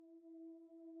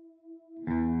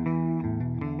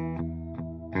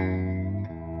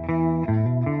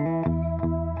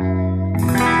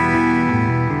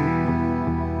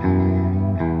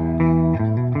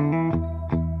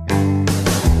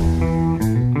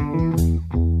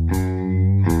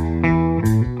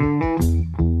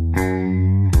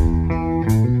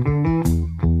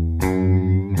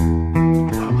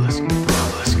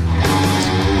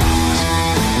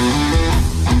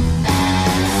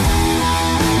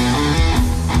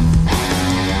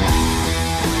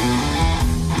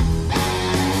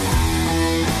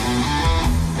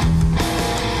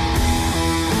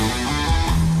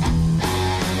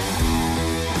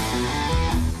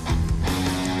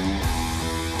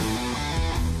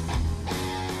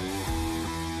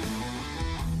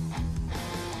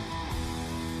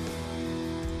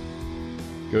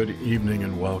Good evening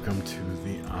and welcome to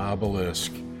the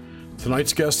Obelisk.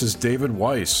 Tonight's guest is David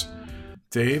Weiss.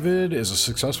 David is a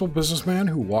successful businessman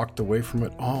who walked away from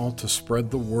it all to spread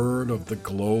the word of the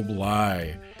globe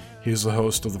lie. He is the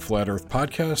host of the Flat Earth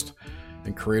Podcast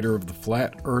and creator of the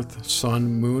Flat Earth,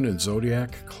 Sun, Moon, and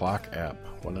Zodiac Clock app.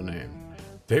 What a name.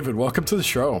 David, welcome to the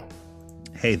show.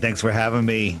 Hey, thanks for having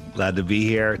me. Glad to be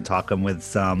here talking with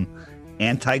some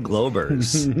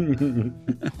anti-globers.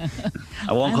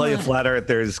 I won't call you flat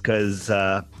earthers because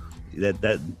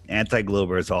that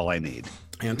anti-glober is all I need.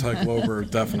 Anti-glober,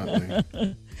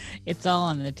 definitely. It's all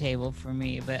on the table for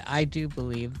me, but I do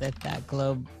believe that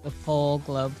globe, the full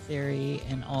globe theory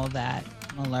and all that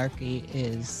malarkey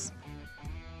is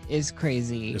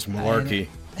crazy. It's malarkey.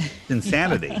 It's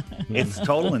insanity. It's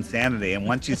total insanity. And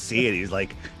once you see it, he's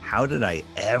like, how did I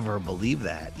ever believe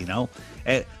that? You know,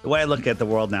 and the way I look at the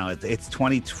world now, it's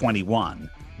 2021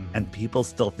 and people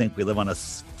still think we live on a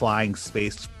flying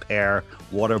space pair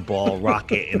water ball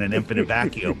rocket in an infinite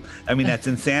vacuum. I mean, that's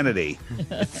insanity.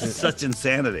 It's such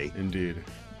insanity. Indeed.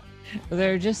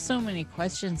 There are just so many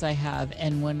questions I have.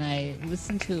 And when I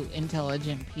listen to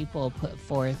intelligent people put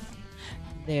forth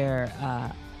their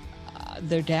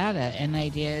data and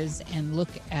ideas and look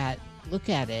at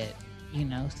it, you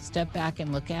know, step back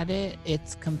and look at it,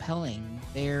 it's compelling,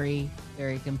 very,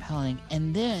 very compelling.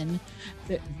 And then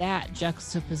that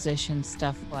juxtaposition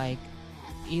stuff like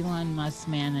Elon Musk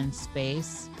man in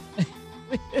space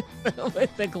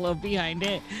with the globe behind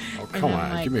it. Oh, come on,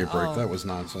 like, give me a break. That was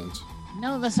nonsense.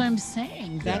 No, that's what I'm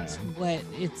saying. That's what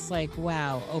it's like.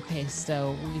 Wow. Okay.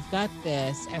 So we've got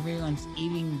this. Everyone's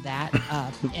eating that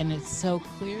up and it's so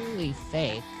clearly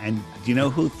fake. And do you know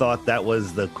who thought that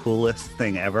was the coolest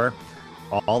thing ever?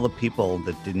 All the people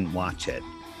that didn't watch it.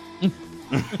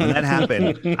 When that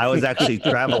happened, I was actually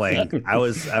traveling. I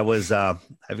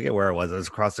forget where it was. I was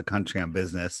across the country on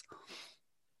business.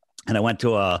 And I went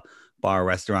to a bar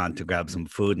restaurant to grab some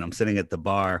food. And I'm sitting at the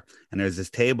bar and there's this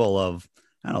table of,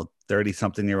 I don't know,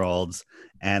 30-something-year-olds,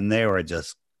 and they were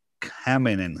just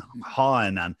hemming and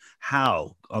hawing on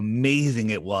how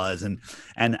amazing it was. And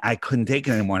I couldn't take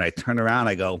it anymore. And I turned around,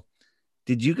 I go,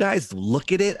 did you guys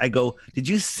look at it? I go, did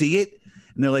you see it?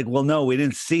 And they're like, well, no, we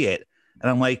didn't see it. And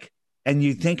I'm like, and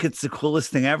you think it's the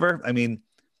coolest thing ever? I mean,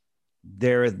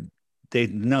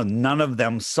 none of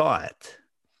them saw it.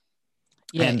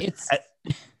 Yeah, and it's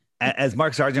as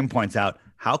Mark Sargent points out,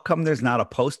 how come there's not a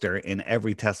poster in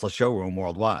every Tesla showroom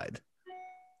worldwide?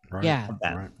 Right. Yeah.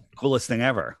 Right. Coolest thing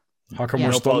ever. How come no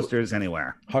we're still posters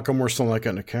anywhere? How come we're still not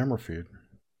getting a camera feed?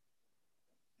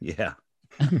 Yeah.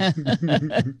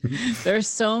 There's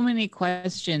so many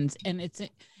questions, and it's,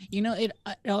 you know, it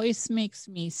always makes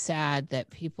me sad that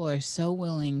people are so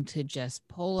willing to just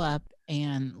pull up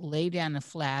and lay down a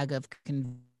flag of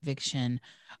conviction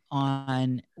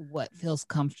on what feels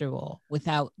comfortable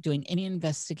without doing any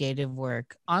investigative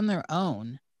work on their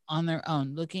own,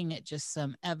 looking at just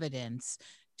some evidence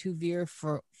to veer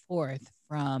forth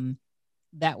from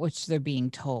that which they're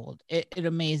being told. It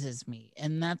amazes me.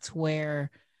 And that's where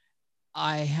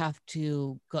I have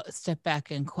to step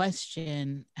back and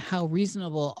question, how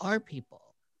reasonable are people?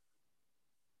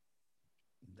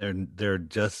 They're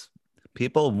just,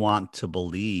 people want to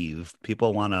believe,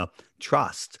 people want to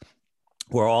trust.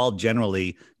 We're all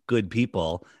generally good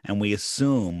people, and we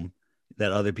assume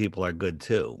that other people are good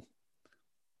too.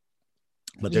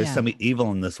 But there's some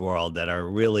evil in this world that are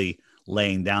really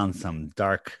laying down some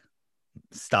dark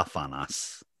stuff on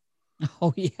us.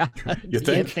 Oh, yeah. You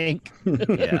think?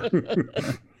 Yeah.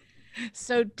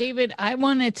 So, David,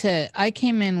 I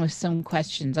came in with some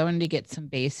questions. I wanted to get some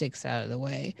basics out of the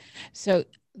way. So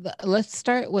let's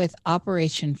start with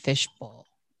Operation Fishbowl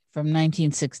from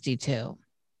 1962.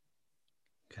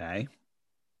 Okay.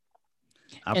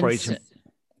 Operation.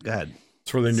 Go ahead.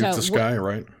 That's where they nuked the sky,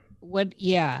 right?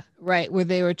 Yeah, right. Where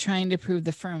they were trying to prove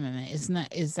the firmament. Is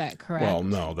that correct? Well,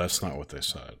 no, that's not what they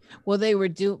said. Well,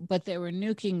 but they were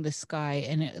nuking the sky,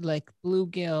 and it, like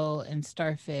bluegill and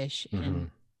starfish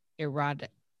and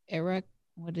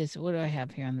what do I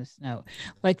have here on this note?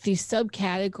 Like these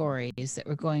subcategories that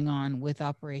were going on with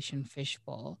Operation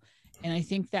Fishbowl. And I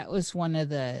think that was one of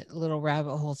the little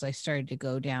rabbit holes I started to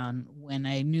go down when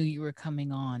I knew you were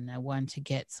coming on. I wanted to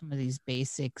get some of these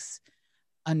basics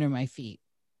under my feet.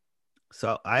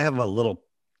 So I have a little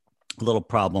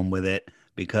problem with it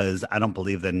because I don't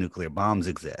believe that nuclear bombs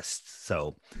exist.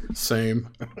 So same.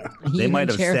 They might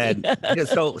have said,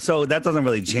 so that doesn't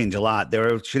really change a lot. They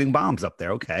were shooting bombs up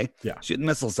there. Okay. Yeah. Shooting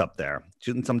missiles up there,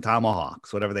 shooting some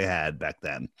Tomahawks, whatever they had back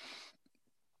then.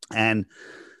 And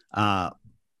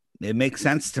it makes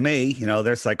sense to me. You know,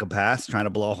 they're psychopaths trying to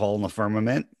blow a hole in the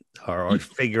firmament. or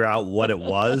figure out what it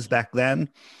was back then.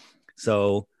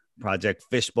 So Project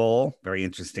Fishbowl, very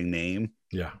interesting name.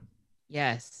 Yeah.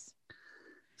 Yes.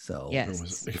 So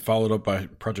Yes. He followed up by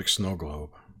Project Snow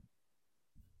Globe.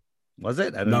 Was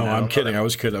it? No, I'm kidding. I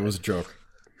was kidding. That was a joke.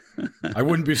 I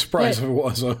wouldn't be surprised if it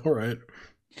was. All right.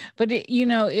 But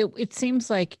it seems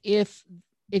like if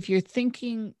you're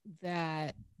thinking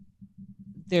that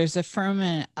there's a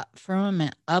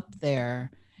firmament up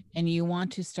there and you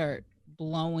want to start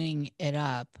blowing it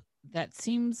up, that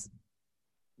seems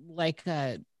like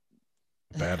a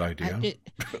bad idea.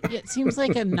 It seems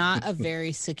like not a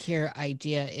very secure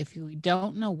idea if you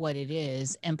don't know what it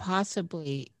is, and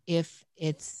possibly if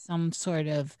it's some sort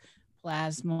of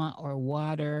plasma or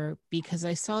water, because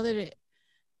I saw that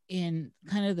in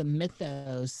kind of the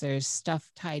mythos, there's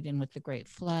stuff tied in with the Great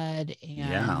Flood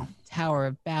and Tower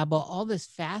of Babel, all this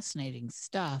fascinating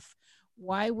stuff.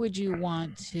 Why would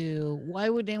anyone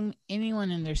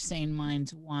in their sane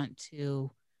minds want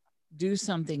to do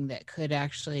something that could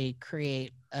actually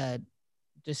create a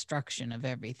destruction of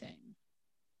everything?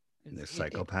 They're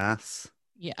psychopaths.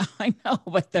 Yeah, I know,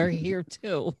 but they're here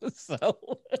too. So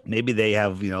maybe they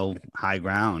have, high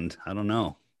ground. I don't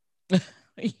know.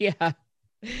 Yeah.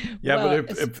 Yeah, well,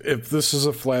 but if this is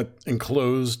a flat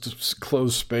enclosed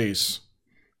closed space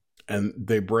and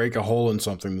they break a hole in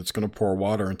something that's going to pour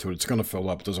water into it, it's going to fill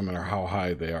up. Doesn't matter how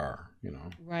high they are,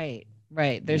 Right.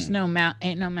 There's ain't no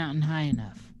mountain high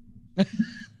enough.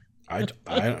 I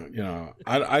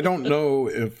don't know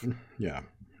if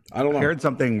I don't know. I heard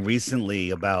something recently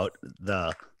about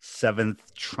the seventh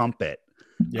trumpet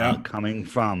coming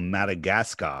from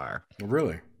Madagascar.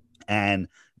 Really? And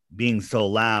being so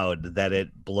loud that it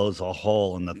blows a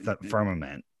hole in the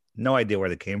firmament. No idea where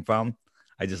they came from.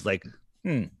 I just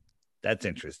that's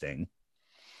interesting.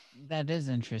 That is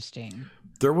interesting.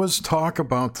 There was talk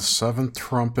about the seventh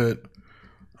trumpet.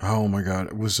 Oh my God.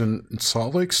 It was in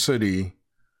Salt Lake City.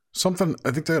 Something,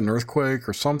 I think they had an earthquake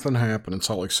or something happened in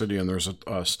Salt Lake City, and there's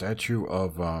a statue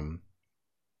of,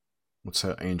 what's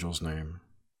that angel's name?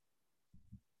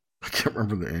 I can't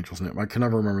remember the angel's name. I can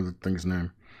never remember the thing's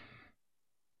name.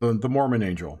 The Mormon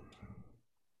angel.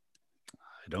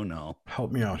 I don't know.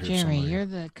 Help me out here, Jerry, somebody. You're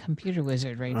the computer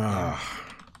wizard right there.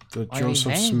 The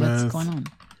Joseph Smith. What's going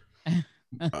on?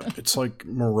 It's like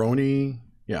Moroni.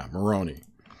 Yeah, Moroni.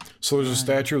 So there's a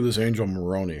statue of this angel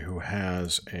Moroni who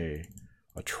has a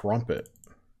trumpet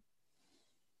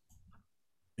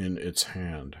in its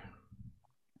hand.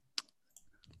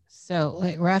 So,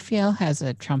 like, Raphael has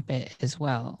a trumpet as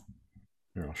well.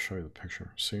 Here, I'll show you the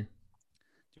picture. See?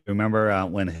 Remember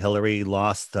when Hillary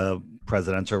lost the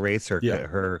presidential race,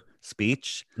 her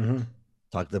speech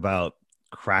talked about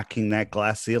cracking that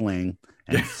glass ceiling,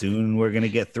 and soon we're going to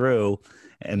get through.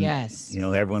 And,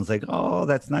 everyone's like, oh,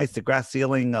 that's nice. The glass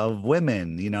ceiling of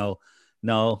women,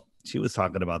 no, she was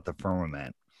talking about the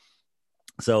firmament.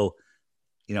 So,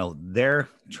 they're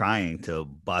trying to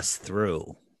bust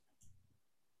through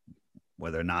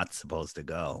where they're not supposed to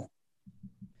go.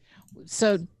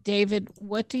 So, David,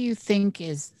 what do you think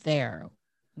is there?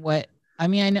 I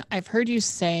know I've heard you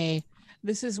say,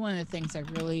 this is one of the things I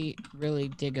really, really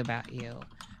dig about you.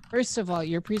 First of all,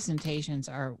 your presentations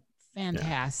are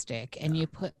fantastic, and you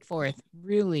put forth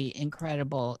really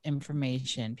incredible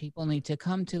information. People need to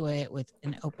come to it with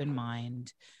an open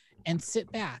mind and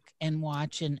sit back and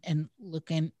watch and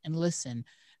look and listen.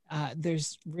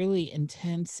 There's really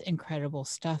intense, incredible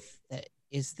stuff that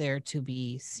is there to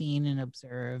be seen and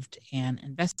observed and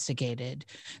investigated.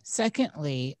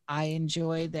 Secondly, I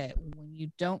enjoy that when you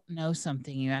don't know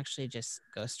something, you actually just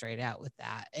go straight out with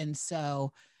that. And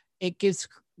so it gives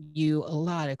you a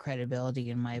lot of credibility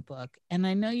in my book. And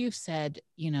I know you've said,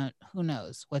 who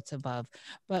knows what's above,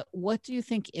 but what do you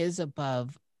think is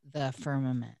above the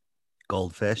firmament?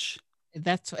 Goldfish.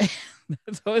 That's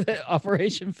what the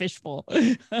Operation Fishbowl.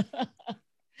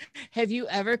 Have you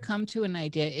ever come to an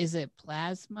idea? Is it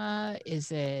plasma?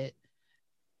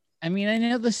 I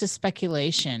know this is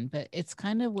speculation, but it's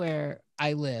kind of where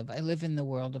I live. I live in the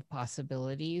world of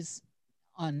possibilities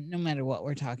no matter what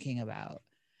we're talking about.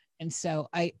 And so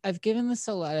I've given this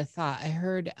a lot of thought. I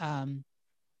heard,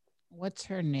 what's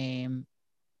her name?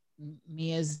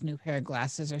 Mia's New Pair of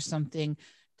Glasses or something,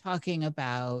 talking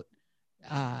about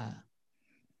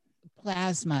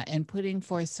plasma and putting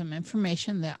forth some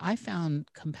information that I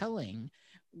found compelling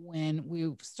when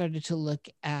we started to look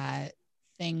at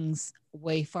things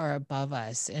way far above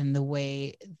us and the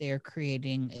way they're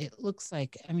creating. It looks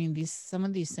like, some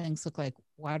of these things look like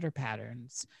water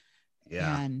patterns.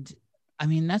 Yeah. And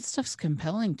that stuff's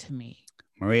compelling to me.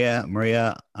 Mia,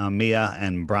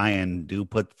 and Brian do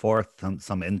put forth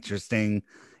some interesting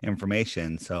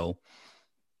information. So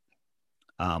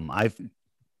I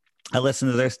listen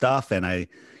to their stuff, and I,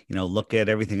 look at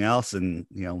everything else, and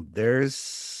there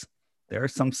are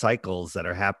some cycles that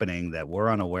are happening that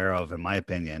we're unaware of, in my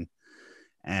opinion.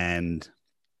 And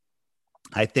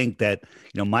I think that,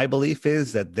 my belief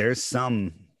is that there's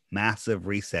some massive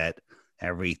reset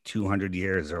every 200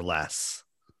 years or less.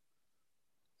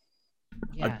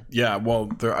 Yeah.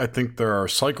 Well, I think there are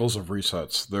cycles of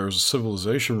resets. There's a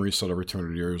civilization reset every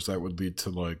 200 years that would lead to,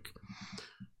 like,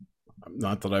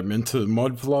 not that I'm into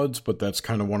mud floods, but that's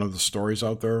kind of one of the stories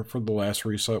out there for the last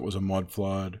reset was a mud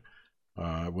flood.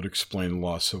 It would explain the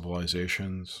lost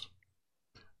civilizations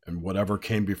and whatever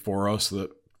came before us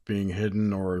that being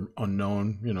hidden or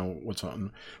unknown, what's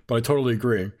on. But I totally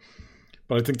agree.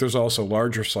 But I think there's also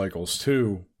larger cycles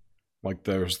too. Like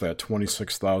there's that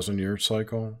 26,000 year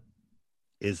cycle.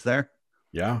 Is there?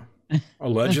 Yeah.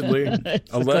 Allegedly.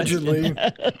 Allegedly.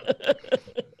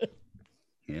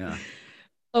 Yeah.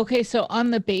 Okay, so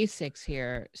on the basics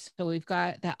here, so we've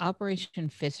got the Operation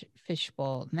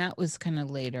Fishbowl, and that was kind of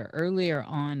later. Earlier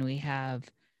on, we have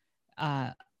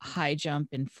high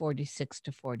jump in 46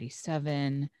 to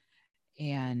 47,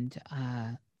 and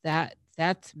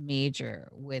that's major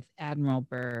with Admiral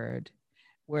Byrd,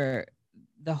 where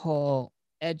the whole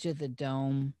edge of the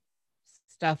dome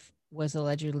stuff was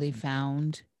allegedly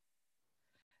found.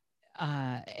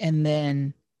 And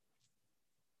then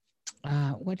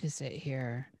what is it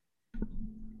here?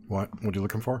 What are you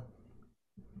looking for?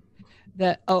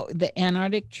 The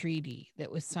Antarctic Treaty that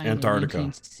was signed Antarctica.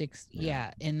 in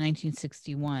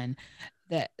 1961.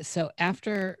 So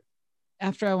after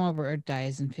Admiral Byrd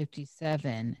dies in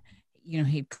 57,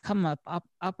 he'd come up.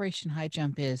 Operation High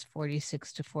Jump is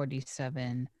 46 to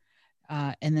 47.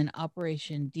 And then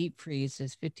Operation Deep Freeze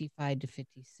is 55 to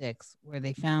 56, where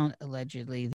they found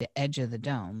allegedly the edge of the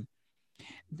dome.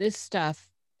 This stuff,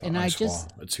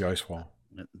 It's the ice wall.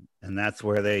 And that's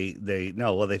where they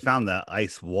found the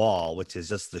ice wall, which is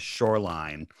just the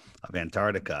shoreline of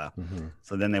Antarctica. Mm-hmm.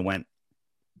 So then they went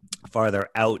farther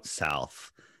out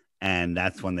south, and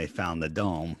that's when they found the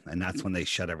dome, and that's when they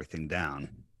shut everything down.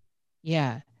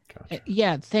 Yeah. Gotcha.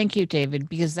 Yeah. Thank you, David,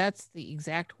 because that's the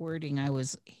exact wording I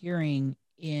was hearing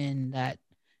in that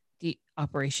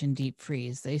Operation Deep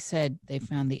Freeze. They said they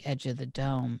found the edge of the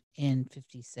dome in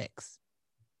 56.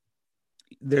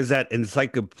 There's that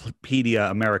Encyclopedia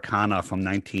Americana from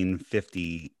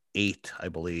 1958, I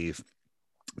believe,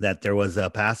 that there was a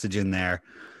passage in there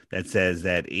that says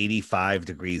that 85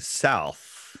 degrees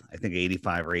south, I think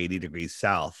 85 or 80 degrees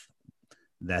south,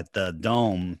 that the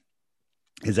dome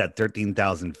is at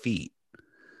 13,000 feet.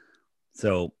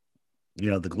 So,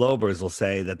 the Globers will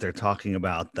say that they're talking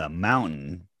about the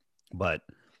mountain, but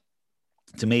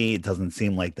to me, it doesn't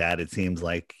seem like that. It seems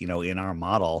like, in our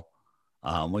model,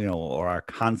 or our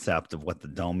concept of what the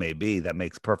dome may be, that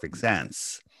makes perfect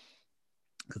sense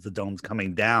because the dome's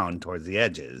coming down towards the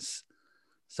edges.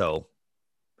 So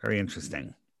very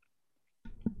interesting.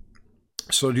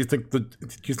 So do you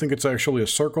think it's actually a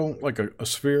circle, like a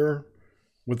sphere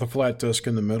with a flat disk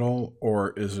in the middle,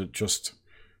 or is it just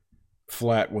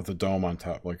flat with a dome on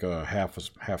top, like a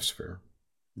half sphere?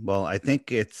 Well, I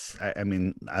think it's, I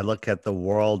mean, I look at the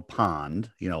world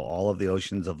pond, all of the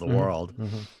oceans of the world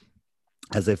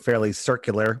as a fairly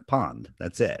circular pond.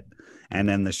 That's it. And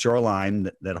then the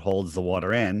shoreline that holds the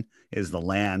water in is the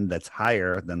land that's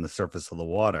higher than the surface of the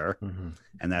water.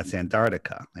 And that's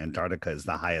Antarctica. Antarctica is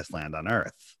the highest land on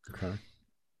Earth. Okay.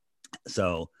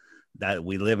 So that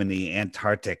we live in the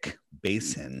Antarctic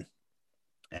basin.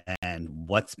 And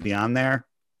what's beyond there?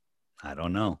 I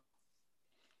don't know.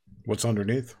 What's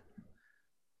underneath?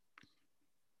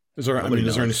 Is there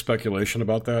any speculation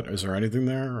about that? Is there anything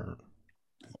there? Or?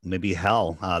 Maybe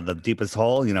hell. The deepest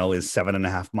hole, is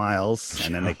 7.5 miles,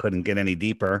 and then they couldn't get any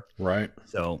deeper. Right.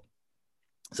 So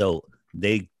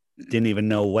they didn't even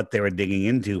know what they were digging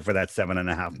into for that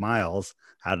 7.5 miles.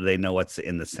 How do they know what's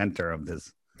in the center of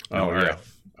this?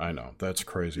 Earth? Yeah, I know. That's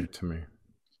crazy to me.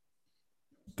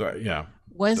 Yeah.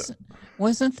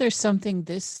 Wasn't there something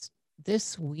this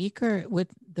week or with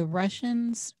the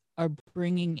Russians are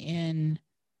bringing in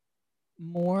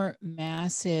more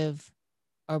massive,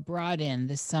 or brought in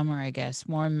this summer, I guess,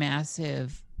 more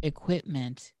massive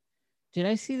equipment. Did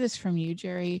I see this from you,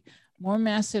 Jerry? More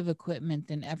massive equipment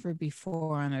than ever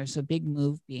before, and there's a big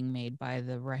move being made by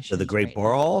the Russians. So the Great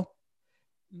Borehole?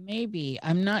 Maybe.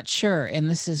 I'm not sure. And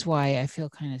this is why I feel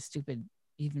kind of stupid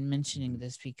even mentioning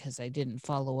this, because I didn't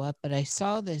follow up. But I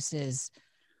saw this as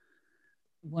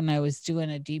when I was doing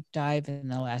a deep dive in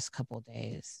the last couple of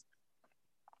days.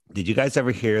 Did you guys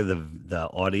ever hear the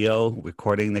audio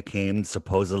recording that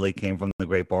supposedly came from the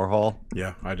Great Borehole?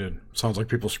 Yeah, I did. Sounds like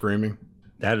people screaming.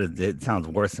 It sounds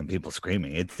worse than people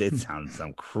screaming. It sounds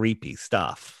some creepy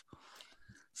stuff.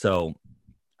 So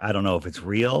I don't know if it's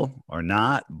real or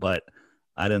not, but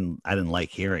I didn't like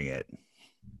hearing it.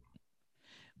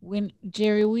 When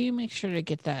Jerry, will you make sure to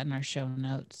get that in our show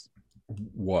notes?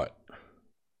 What?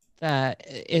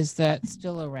 Is that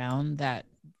still around? That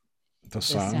the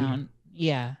sound?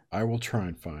 Yeah. I will try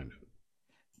and find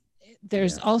it.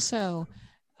 There's also,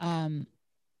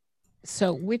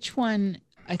 so which one?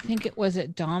 I think it was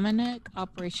at Dominic,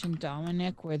 Operation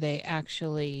Dominic, where they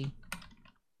actually.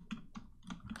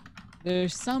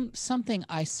 There's something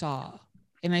I saw,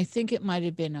 and I think it might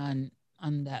have been on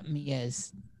that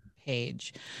Mia's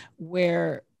page,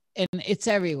 where, and it's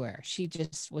everywhere. She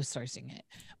just was sourcing it,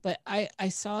 but I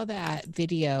saw that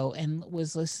video and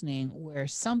was listening where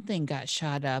something got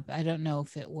shot up. I don't know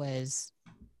if it was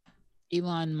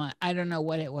Elon Musk. I don't know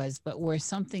what it was, but where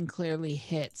something clearly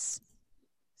hits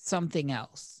something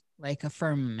else, like a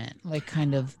firmament, like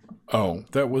kind of. Oh,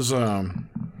 that was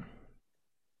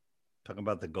Talking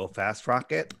about the Go Fast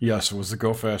rocket? Yes, it was the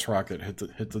Go Fast rocket. Hit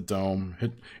the dome.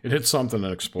 It hit something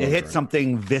and exploded. It hit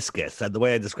something viscous. The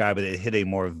way I describe it, it hit a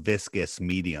more viscous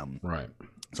medium. Right.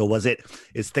 So was it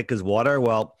as thick as water?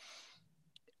 Well,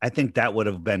 I think that would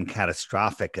have been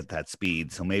catastrophic at that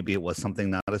speed. So maybe it was something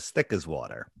not as thick as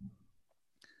water.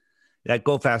 That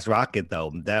Go Fast rocket,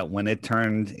 though, that when it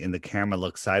turned and the camera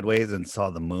looked sideways and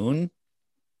saw the moon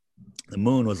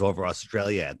was over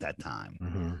Australia at that time.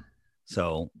 Mm-hmm.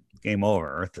 So game over.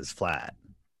 Earth is flat.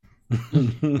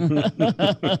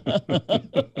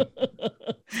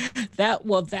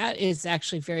 That is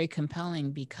actually very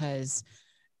compelling, because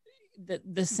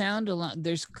the sound alone,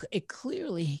 it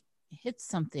clearly hits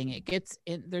something.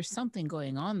 There's something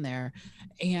going on there,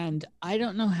 and I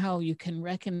don't know how you can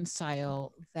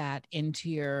reconcile that into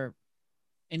your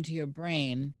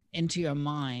brain, into your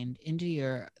mind, into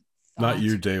your thoughts. Not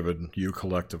you, David, you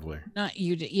collectively. Not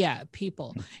you, yeah,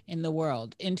 people in the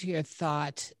world, into your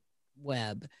thought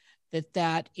web.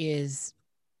 That is,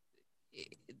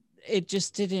 it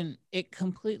just didn't, it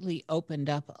completely opened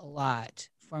up a lot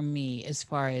for me, as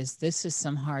far as this is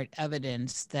some hard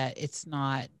evidence that it's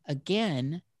not,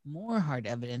 again, more hard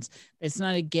evidence. It's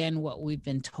not, again, what we've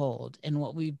been told and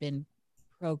what we've been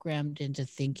programmed into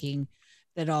thinking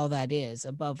that all that is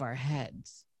above our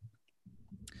heads.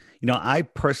 You know, I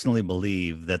personally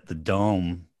believe that the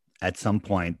dome at some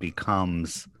point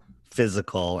becomes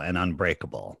physical and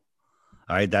unbreakable.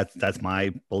 All right, that's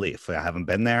my belief. I haven't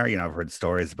been there. You know, I've heard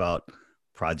stories about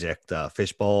Project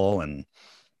Fishbowl and,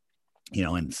 you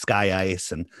know, and Sky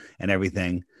Ice and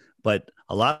everything. But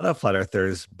a lot of flat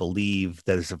earthers believe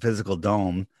that it's a physical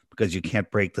dome because you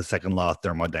can't break the second law of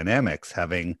thermodynamics,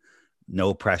 having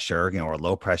no pressure, you know, or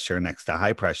low pressure next to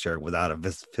high pressure without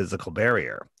a physical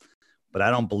barrier. But I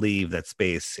don't believe that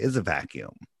space is a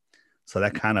vacuum. So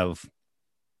that kind of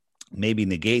maybe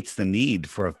negates the need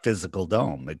for a physical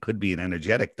dome. It could be an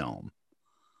energetic dome.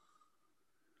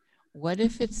 What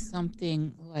if it's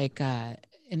something like an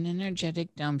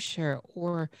energetic dome, sure,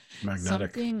 or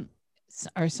magnetic,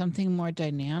 something more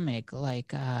dynamic,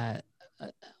 like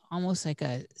almost like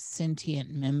a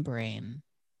sentient membrane?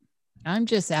 I'm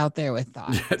just out there with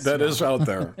thoughts. Yeah, that is out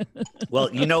there. Well,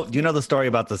 do you know the story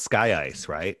about the Sky Ice,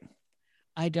 right?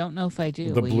 I don't know if I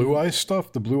do. The blue ice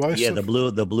stuff? The blue ice stuff?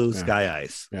 The blue yeah. Sky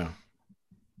Ice. Yeah.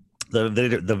 The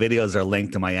videos are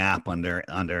linked to my app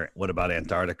under What About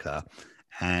Antarctica?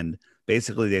 And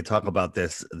basically they talk about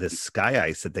this sky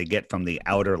ice that they get from the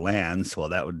outer lands. Well,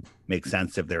 that would make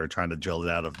sense if they were trying to drill it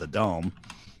out of the dome.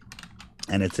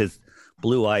 And it's this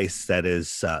blue ice that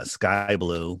is sky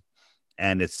blue,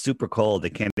 and it's super cold. They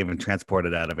can't even transport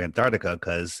it out of Antarctica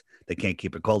because they can't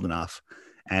keep it cold enough.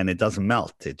 And it doesn't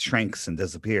melt. It shrinks and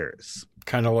disappears.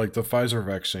 Kind of like the Pfizer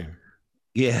vaccine.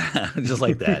 Yeah, just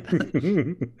like that.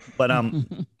 But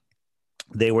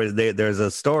there's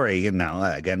a story, you know,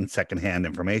 again, secondhand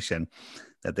information,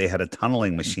 that they had a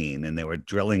tunneling machine and they were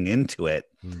drilling into it,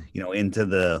 you know, into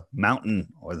the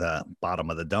mountain or the bottom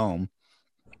of the dome.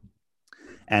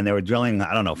 And they were drilling,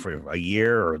 I don't know, for a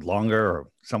year or longer or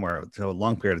somewhere, so a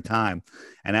long period of time.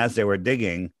 And as they were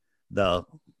digging, the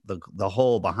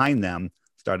hole behind them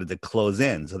started to close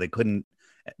in, so they couldn't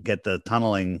get the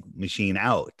tunneling machine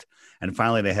out. And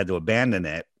finally they had to abandon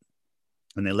it,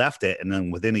 and they left it. And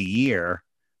then within a year,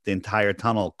 the entire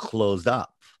tunnel closed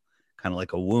up, kind of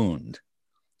like a wound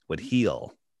would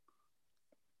heal.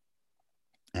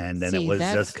 And then it was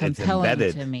just, it's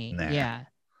embedded to me. In there. Yeah,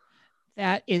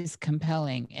 that is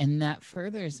compelling. And that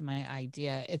furthers my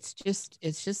idea. It's just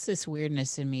this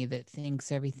weirdness in me that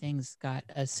thinks everything's got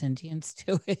a sentience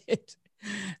to it.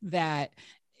 That,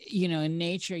 you know, in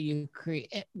nature you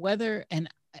create weather, and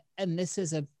and this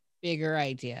is a bigger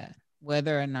idea,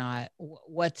 whether or not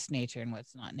what's nature and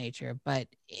what's not nature. But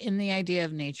in the idea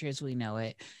of nature as we know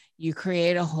it, you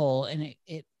create a hole and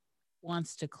it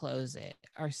wants to close it.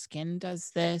 Our skin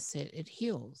does this, it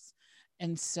heals.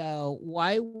 And so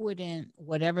why wouldn't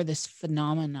whatever this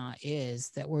phenomena is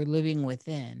that we're living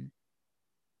within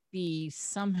be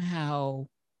somehow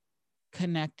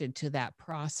connected to that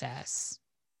process?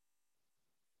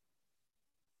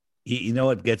 You know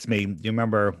what gets me?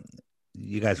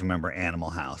 You guys remember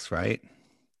Animal House, right?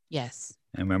 Yes.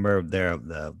 I remember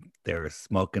they're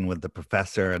smoking with the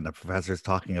professor, and the professor's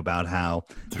talking about how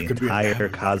the entire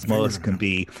cosmos can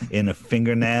be in a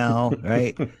fingernail,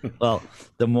 right? Well,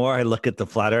 the more I look at the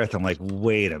flat Earth, I'm like,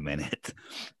 wait a minute.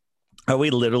 Are we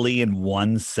literally in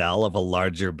one cell of a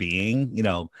larger being? You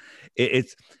know,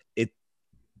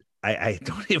 I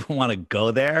don't even want to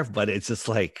go there, but it's just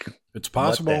like, it's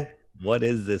possible. What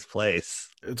is this place?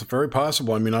 It's very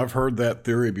possible. I mean, I've heard that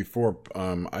theory before.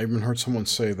 I even heard someone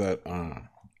say that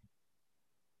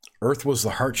Earth was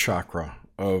the heart chakra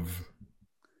of,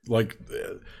 like,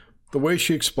 the way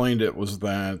she explained it was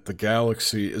that the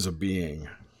galaxy is a being,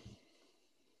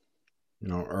 you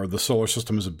know, or the solar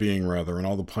system is a being, rather, and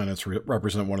all the planets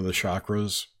represent one of the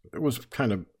chakras. It was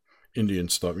kind of Indian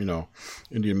stuff, you know,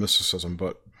 Indian mysticism,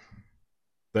 but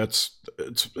it's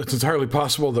entirely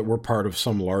possible that we're part of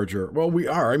some larger, well, we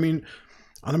are. I mean,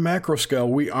 on a macro scale,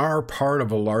 we are part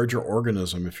of a larger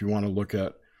organism, if you want to look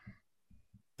at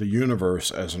the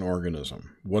universe as an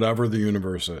organism, whatever the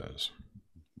universe is,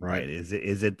 right? Is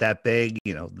it that big?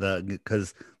 You know,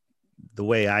 because the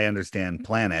way I understand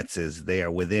planets is they are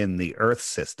within the Earth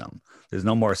system. There's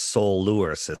no more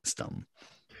solar system.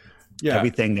 Yeah.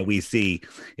 Everything that we see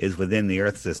is within the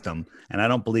Earth system. And I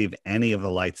don't believe any of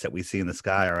the lights that we see in the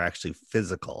sky are actually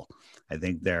physical. I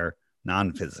think they're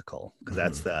non-physical, because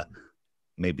that's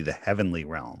maybe the heavenly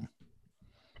realm.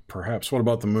 Perhaps. What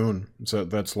about the moon?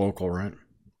 That's local, right?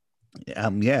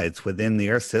 Yeah, it's within the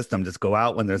Earth system. Just go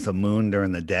out when there's a moon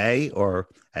during the day, or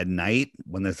at night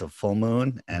when there's a full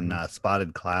moon and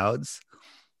spotted clouds,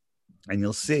 and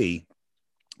you'll see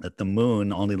that the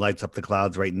moon only lights up the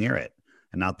clouds right near it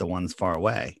and not the ones far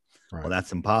away. Right. Well,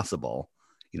 that's impossible,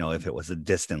 you know, if it was a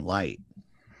distant light.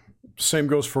 Same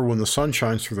goes for when the sun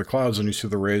shines through the clouds and you see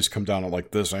the rays come down at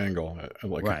like this angle, at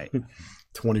like right.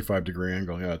 25-degree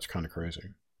angle. Yeah, it's kind of crazy.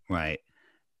 Right.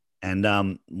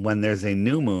 And when there's a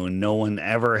new moon, no one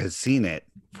ever has seen it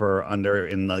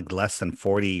in like less than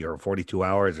 40 or 42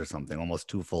 hours or something, almost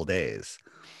 2 full days.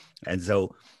 And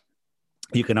so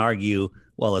you can argue,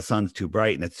 well, the sun's too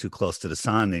bright and it's too close to the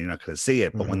sun and you're not going to see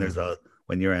it. But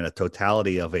when you're in a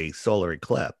totality of a solar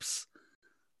eclipse,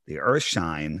 the Earth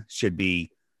shine should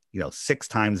be, 6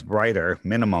 times brighter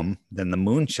minimum than the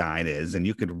moonshine is. And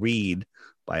you could read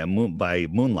by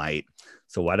moonlight.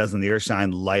 So why doesn't the Earth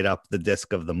shine light up the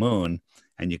disk of the moon,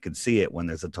 and you can see it when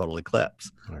there's a total eclipse?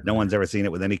 Okay. No one's ever seen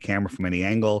it with any camera from any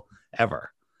angle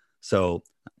ever. So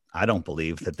I don't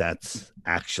believe that that's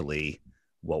actually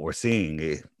what we're seeing,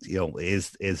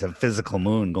 is a physical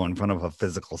moon going in front of a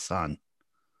physical sun.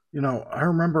 I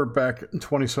remember back in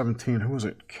 2017, who was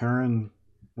it? Karen,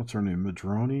 what's her name?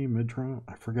 Midroni?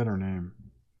 I forget her name.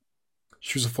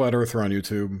 She was a flat earther on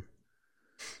YouTube.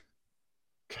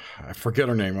 I forget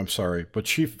her name, I'm sorry. But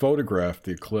she photographed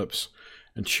the eclipse,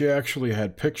 and she actually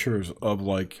had pictures of,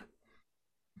 like,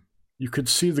 you could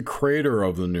see the crater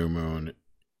of the new moon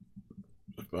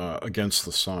against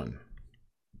the sun.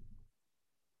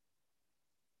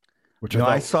 Which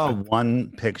I saw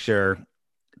one picture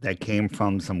that came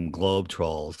from some globe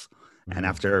trolls, and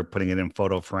after putting it in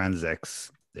photo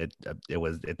forensics, it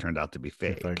turned out to be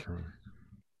fake.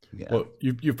 Yeah. Well,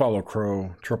 you follow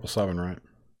Crow 777, right?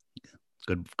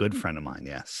 Good friend of mine,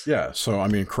 yes. Yeah, so I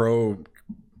mean, Crow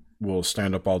will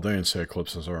stand up all day and say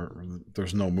eclipses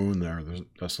there's no moon there.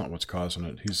 That's not what's causing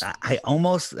it.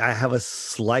 I have a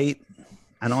slight,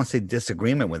 I don't want to say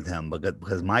disagreement with him,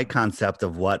 because my concept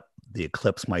of what the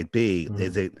eclipse might be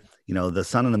is it, the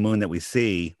sun and the moon that we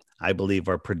see, I believe,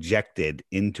 are projected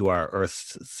into our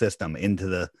Earth system, into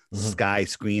the sky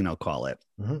screen, I'll call it.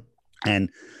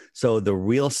 And so the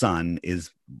real sun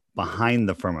is behind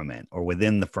the firmament or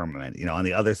within the firmament, on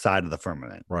the other side of the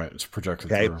firmament. Right. It's projected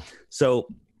through.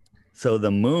 So the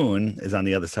moon is on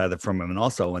the other side of the firmament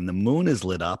also. When the moon is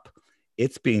lit up,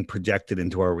 it's being projected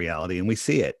into our reality, and we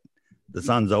see it. The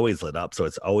sun's always lit up, so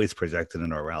it's always projected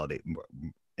into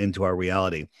our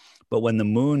reality. But when the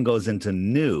moon goes into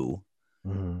new,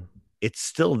 it's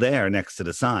still there next to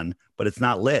the sun, but it's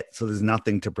not lit. So there's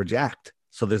nothing to project.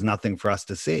 So there's nothing for us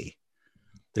to see.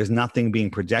 There's nothing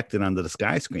being projected onto the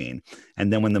sky screen.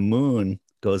 And then when the moon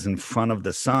goes in front of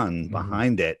the sun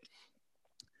behind it,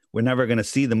 we're never going to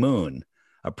see the moon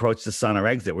approach the sun or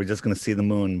exit. We're just going to see the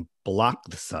moon block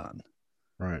the sun.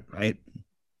 Right. Right.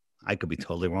 I could be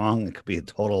totally wrong. It could be a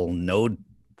total node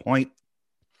point.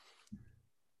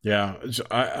 Yeah.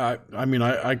 I mean,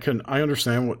 I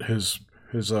understand what his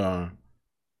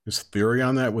theory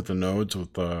on that with the nodes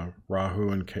with Rahu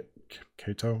and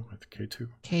Ketu.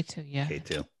 Ketu, yeah.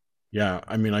 Ketu. Yeah.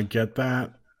 I mean, I get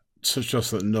that. It's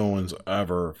just that no one's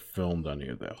ever filmed any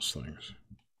of those things.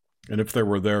 And if they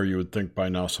were there, you would think by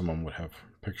now someone would have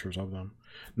pictures of them.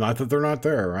 Not that they're not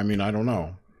there. I mean, I don't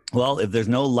know. Well, if there's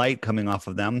no light coming off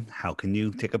of them, how can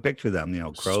you take a picture of them? You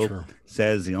know, Crow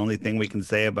says the only thing we can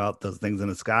say about those things in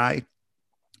the sky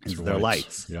is their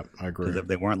lights. Yep, I agree. Because if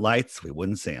they weren't lights, we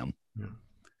wouldn't see them. Yeah.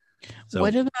 So,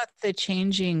 what about the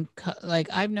changing? Like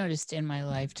I've noticed in my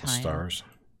lifetime, stars.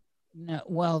 No,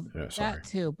 well, that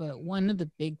too. But one of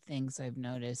the big things I've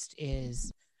noticed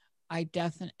is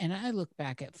and I look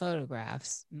back at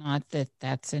photographs, not that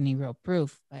that's any real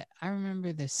proof, but I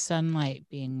remember the sunlight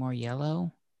being more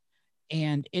yellow,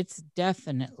 and it's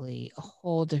definitely a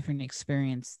whole different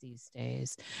experience these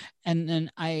days. And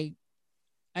then I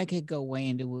could go way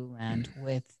into Woo Land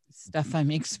with stuff I'm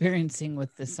experiencing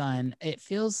with the sun. It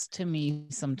feels to me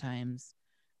sometimes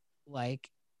like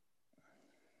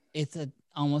it's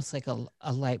almost like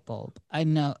a light bulb. I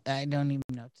don't even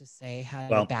know what to say how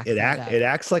to back it up. It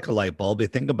acts like a light bulb. You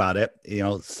think about it, you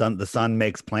know, the sun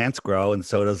makes plants grow, and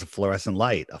so does a fluorescent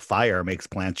light. A fire makes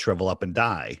plants shrivel up and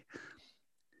die.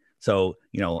 So,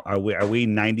 you know, are we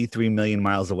 93 million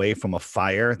miles away from a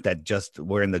fire that just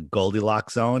we're in the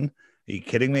Goldilocks zone? Are you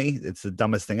kidding me? It's the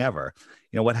dumbest thing ever.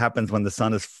 You know, what happens when the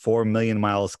sun is 4 million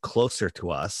miles closer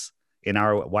to us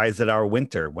why is it our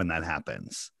winter when that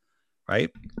happens? Right?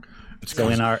 It's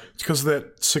because of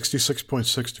that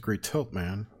 66.6 degree tilt,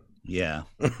 man. Yeah.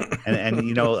 and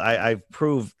you know, I've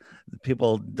proved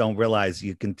people don't realize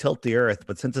you can tilt the earth,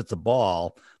 but since it's a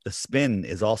ball, the spin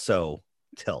is also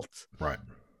tilt. Right.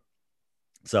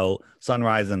 So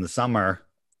sunrise in the summer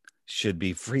should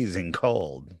be freezing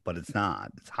cold, but it's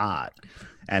not. It's hot.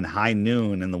 And high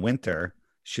noon in the winter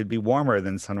should be warmer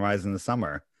than sunrise in the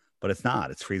summer, but it's not.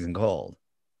 It's freezing cold.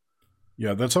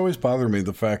 Yeah, that's always bothered me,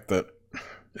 the fact that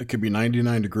it could be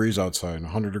 99 degrees outside and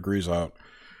 100 degrees out,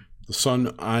 the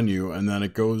sun on you, and then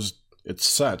it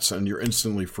sets and you're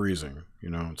instantly freezing. You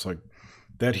know, it's like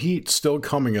that heat's still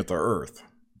coming at the earth.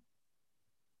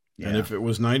 Yeah. And if it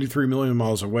was 93 million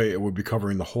miles away, it would be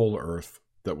covering the whole earth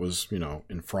that was, you know,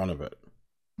 in front of it.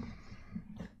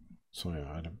 So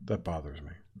yeah, that bothers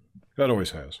me. That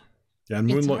always has. Yeah,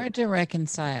 and it's hard to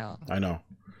reconcile. I know.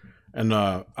 And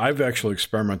I've actually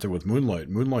experimented with moonlight.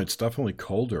 Moonlight's definitely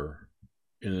colder.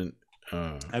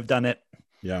 I've done it.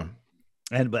 Yeah.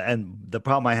 And the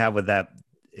problem I have with that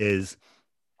is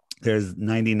there's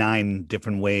 99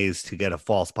 different ways to get a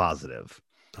false positive.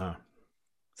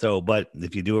 So, but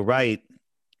if you do it right,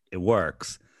 it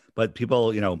works. But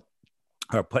people, you know,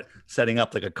 are setting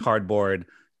up like a cardboard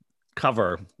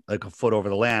cover, like a foot over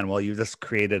the land. Well, you just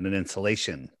created an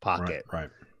insulation pocket, right,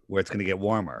 where it's going to get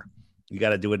warmer. You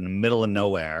got to do it in the middle of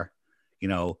nowhere, you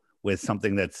know, with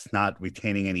something that's not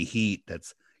retaining any heat,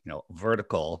 that's, you know,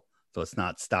 vertical, so it's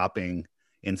not stopping,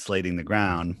 insulating the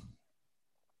ground.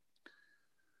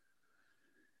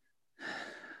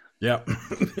 Yeah.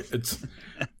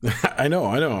 I know.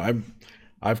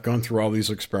 I've gone through all these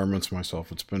experiments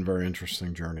myself. It's been a very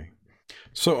interesting journey.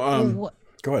 So,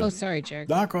 go ahead. Oh, sorry, Jared.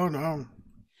 No.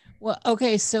 Well,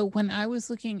 okay. So when I was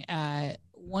looking at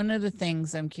one of the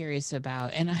things I'm curious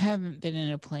about, and I haven't been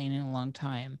in a plane in a long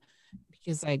time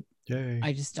because I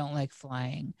just don't like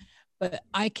flying. But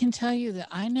I can tell you that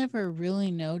I never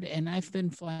really noted, and I've been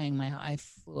flying I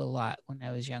flew a lot when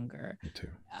I was younger. Me too.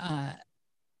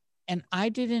 And I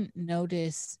didn't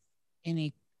notice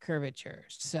any curvature.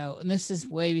 So, and this is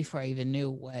way before I even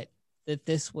knew that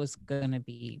this was going to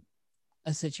be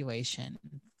a situation,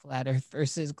 flat Earth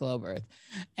versus globe Earth.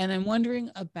 And I'm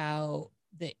wondering about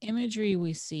the imagery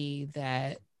we see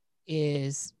that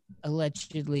is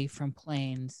allegedly from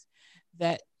planes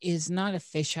that is not a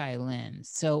fisheye lens.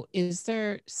 So is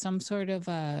there some sort of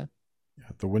the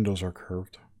windows are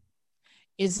curved.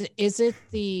 Is it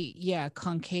the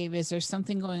concave? Is there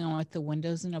something going on with the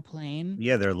windows in a plane?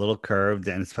 Yeah, they're a little curved,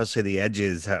 and especially the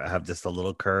edges have just a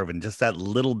little curve, and just that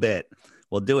little bit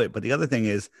will do it. But the other thing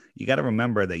is, you got to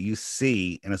remember that you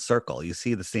see in a circle, you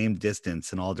see the same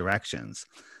distance in all directions.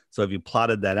 So if you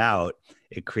plotted that out,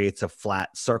 it creates a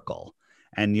flat circle,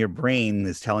 and your brain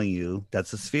is telling you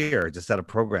that's a sphere just out of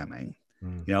programming.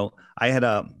 You know, I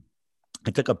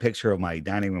took a picture of my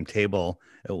dining room table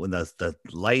when the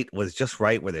light was just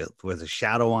right where there was a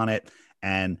shadow on it,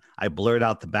 and I blurred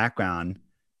out the background,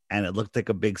 and it looked like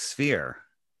a big sphere.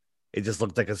 It just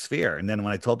looked like a sphere. And then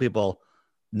when I told people,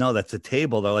 no, that's a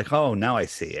table, they're like, oh, now I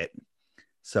see it.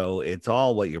 So it's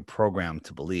all what you're programmed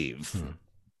to believe.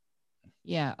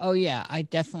 Yeah. Oh, yeah. I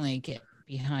definitely get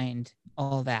behind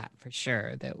all that for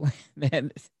sure.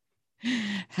 That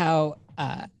how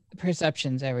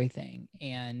perception's everything.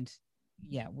 And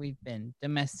yeah, we've been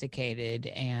domesticated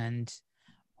and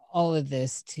all of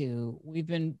this too. We've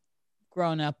been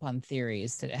grown up on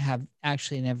theories that have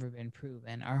actually never been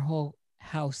proven. Our whole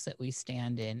house that we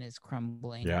stand in is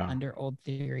crumbling under old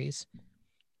theories.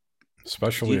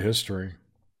 Especially history.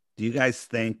 Do you guys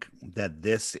think that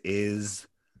this is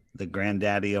the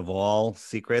granddaddy of all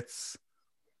secrets?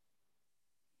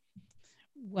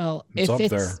 Well,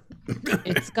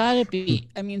 it's got to be.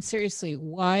 I mean, seriously,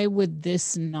 why would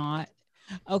this not?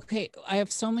 Okay, I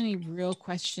have so many real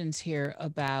questions here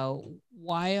about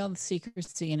why all the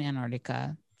secrecy in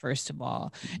Antarctica. First of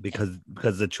all, because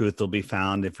the truth will be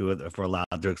found if we're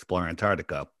allowed to explore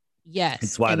Antarctica. Yes,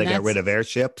 it's why they got rid of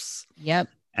airships. Yep,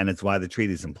 and it's why the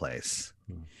treaty's in place.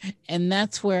 And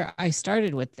that's where I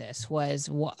started with this was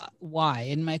why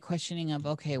in my questioning of,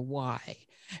 okay, why?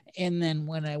 And then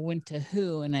when I went to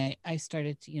who and I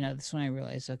started to, this when I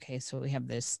realized, okay, so we have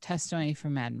this testimony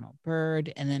from Admiral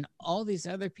Byrd and then all these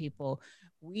other people.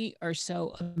 We are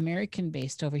so American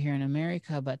based over here in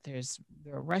America, but there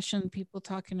are Russian people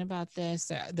talking about this.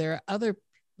 There are other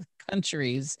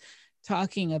countries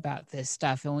talking about this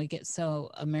stuff. And we get so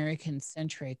American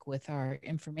centric with our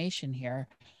information here.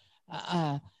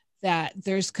 That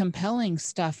there's compelling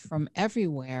stuff from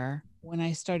everywhere when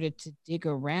I started to dig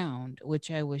around,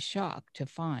 which I was shocked to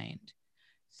find.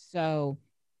 So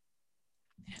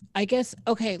I guess,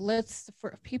 okay,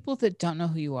 for people that don't know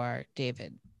who you are,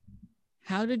 David,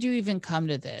 how did you even come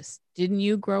to this? Didn't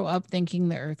you grow up thinking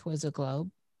the Earth was a globe?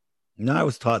 No, I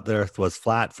was taught the Earth was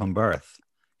flat from birth.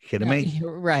 Kidding me?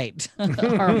 You're right.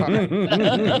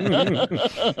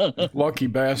 Lucky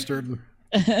bastard.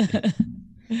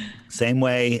 Same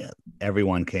way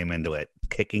everyone came into it,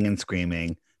 kicking and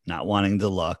screaming, not wanting to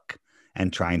look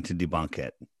and trying to debunk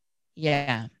it.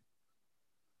 Yeah.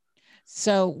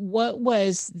 So what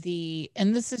was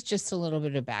and this is just a little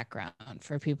bit of background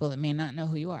for people that may not know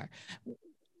who you are.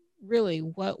 Really,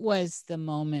 what was the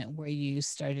moment where you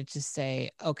started to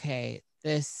say, okay,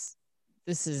 this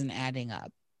isn't adding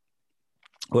up?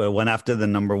 Well, it went after the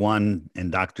number one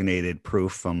indoctrinated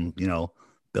proof from,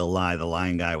 Bill Nye, the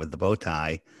lion guy with the bow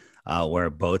tie, where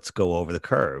boats go over the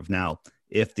curve. Now,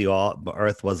 if the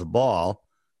Earth was a ball,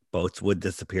 boats would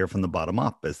disappear from the bottom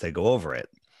up as they go over it.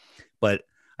 But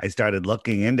I started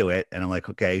looking into it, and I'm like,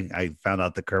 okay, I found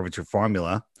out the curvature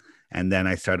formula, and then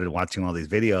I started watching all these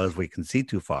videos. We can see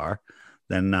too far.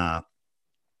 Then I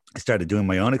started doing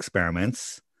my own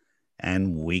experiments,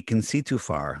 and we can see too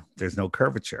far. There's no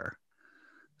curvature.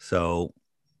 So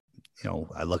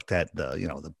I looked at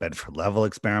the Bedford Level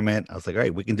experiment. I was like, all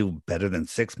right, we can do better than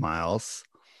 6 miles.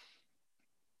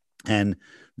 And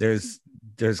there's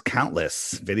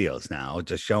countless videos now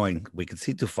just showing we can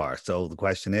see too far. So the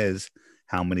question is,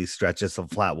 how many stretches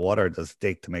of flat water does it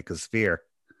take to make a sphere?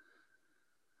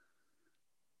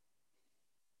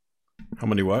 How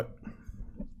many what?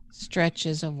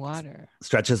 Stretches of water.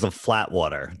 Stretches of flat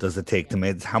water does it take to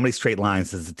make? How many straight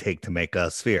lines does it take to make a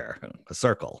sphere, a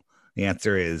circle? The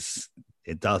answer is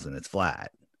it doesn't. It's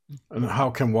flat. And how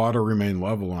can water remain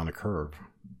level on a curve?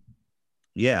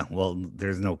 Yeah, well,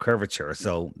 there's no curvature.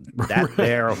 So that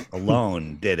there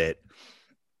alone did it.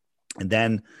 And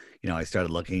then, I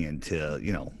started looking into,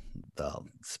 the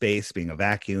space being a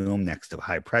vacuum next to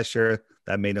high pressure.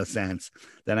 That made no sense.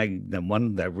 Then the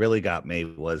one that really got me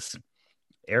was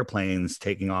airplanes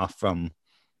taking off from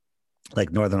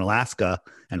like northern Alaska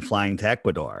and flying to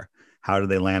Ecuador. How do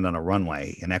they land on a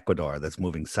runway in Ecuador that's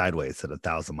moving sideways at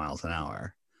 1,000 miles an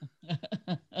hour?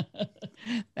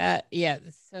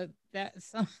 So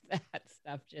some of that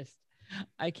stuff just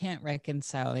I can't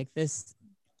reconcile like this.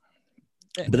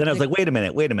 But then I was like, wait a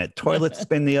minute. Toilets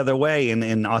spin the other way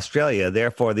in Australia.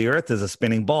 Therefore, the Earth is a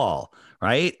spinning ball,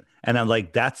 right? And I'm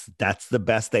like, that's the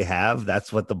best they have.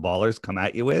 That's what the ballers come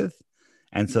at you with.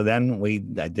 And so then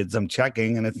I did some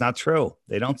checking, and it's not true.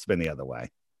 They don't spin the other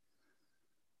way.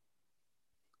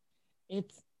 There's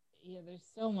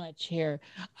so much here.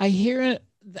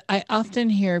 I often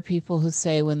hear people who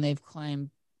say when they've climbed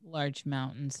large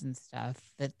mountains and stuff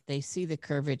that they see the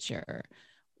curvature.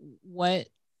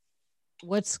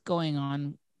 What's going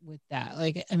on with that?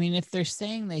 Like, I mean, if they're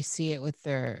saying they see it with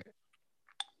their,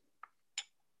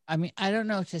 I mean, I don't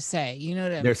know what to say.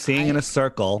 They're seeing in a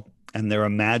circle and they're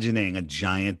imagining a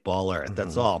giant ball Earth.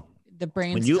 That's all. The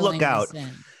brain. When you look out,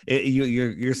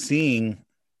 you're seeing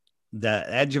the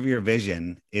edge of your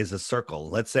vision is a circle.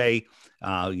 Let's say,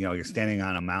 you're standing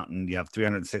on a mountain, you have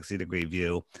 360-degree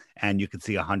view, and you can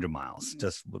see 100 miles,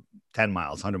 just 10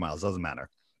 miles, 100 miles, doesn't matter.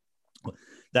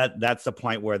 That's the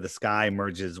point where the sky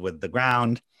merges with the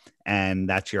ground, and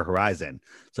that's your horizon.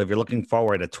 So if you're looking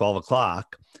forward at 12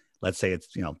 o'clock, let's say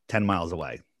it's 10 miles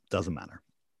away, doesn't matter.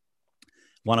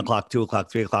 1 o'clock, 2 o'clock,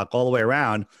 3 o'clock, all the way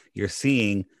around, you're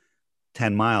seeing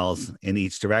 10 miles in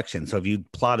each direction. So if you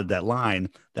plotted that line,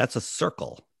 that's a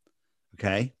circle.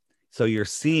 Okay. So you're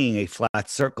seeing a flat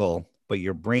circle, but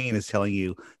your brain is telling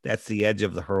you that's the edge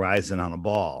of the horizon on a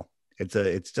ball.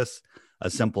 It's just a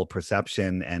simple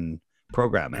perception and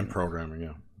programming.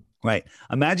 Yeah. Right.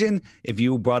 Imagine if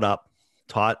you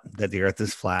taught that the earth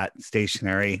is flat,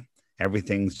 stationary,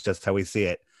 everything's just how we see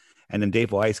it. And then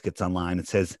Dave Weiss gets online and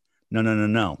says,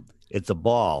 no. It's a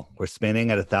ball. We're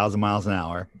spinning at 1,000 miles an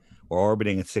hour. We're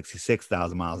orbiting at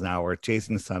 66,000 miles an hour. We're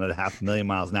chasing the sun at 500,000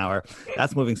 miles an hour.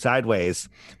 That's moving sideways.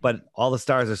 But all the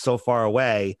stars are so far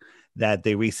away that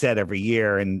they reset every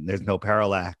year and there's no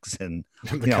parallax. And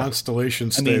the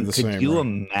constellations stay the same. Could you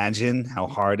imagine how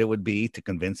hard it would be to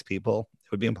convince people?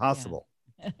 It would be impossible.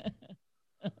 Yeah.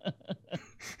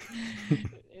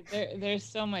 There's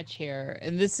so much here.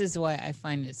 And this is why I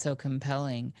find it so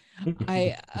compelling.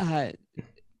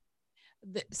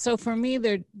 So for me,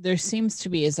 there seems to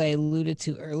be, as I alluded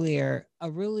to earlier, a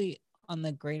really on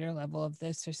the greater level of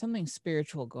this, there's something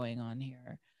spiritual going on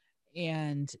here.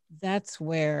 And that's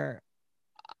where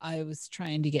I was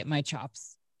trying to get my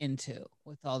chops into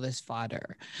with all this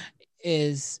fodder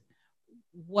is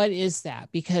what is that?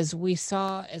 Because we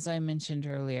saw, as I mentioned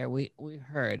earlier, we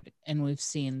heard and we've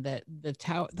seen that the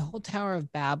whole Tower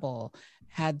of Babel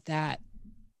had that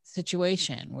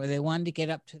situation where they wanted to get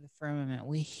up to the firmament.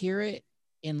 We hear it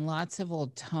in lots of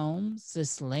old tomes,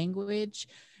 this language.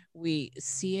 We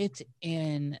see it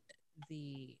in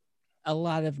a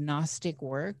lot of Gnostic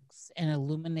works and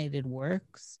illuminated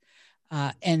works,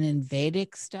 and in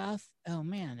Vedic stuff. Oh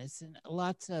man, it's in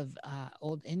lots of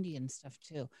old Indian stuff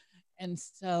too. And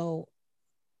so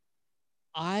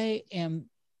I am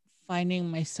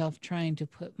finding myself trying to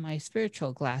put my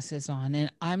spiritual glasses on,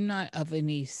 and I'm not of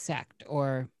any sect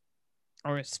or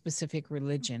a specific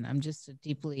religion. I'm just a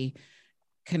deeply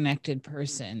connected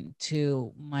person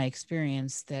to my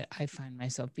experience that I find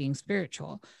myself being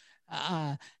spiritual.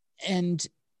 And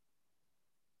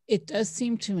it does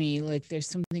seem to me like there's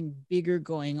something bigger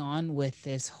going on with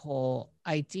this whole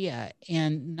idea.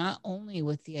 And not only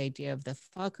with the idea of the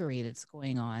fuckery that's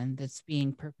going on, that's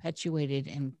being perpetuated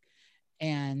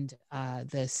and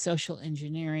the social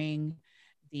engineering,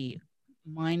 the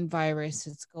mind virus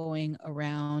that's going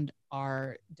around,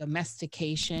 our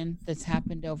domestication that's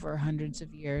happened over hundreds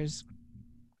of years,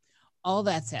 all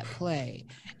that's at play.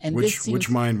 And which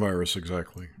mind virus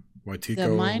exactly?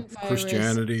 Waitiko,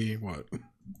 Christianity, what?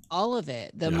 All of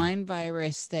it. The mind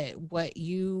virus, that what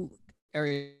you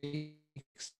are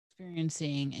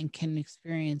experiencing and can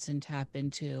experience and tap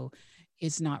into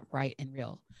is not right and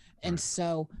real. And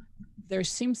so there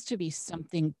seems to be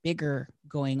something bigger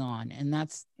going on, and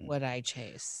that's what I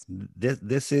chase.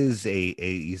 This is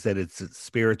you said it's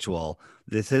spiritual.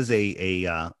 This is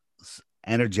a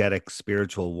energetic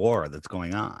spiritual war that's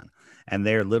going on, and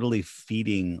they're literally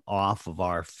feeding off of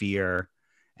our fear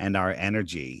and our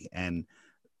energy, and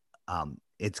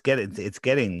it's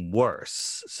getting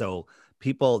worse. So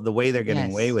people, the way they're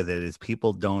getting away with it is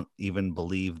people don't even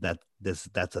believe that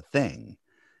that's a thing,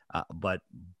 but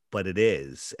it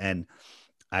is. And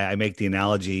I make the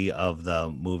analogy of the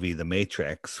movie The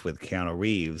Matrix with Keanu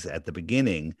Reeves. At the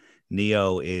beginning,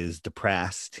 Neo is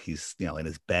depressed. He's in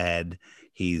his bed.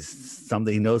 He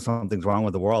knows something's wrong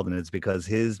with the world, and it's because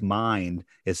his mind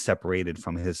is separated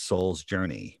from his soul's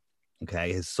journey.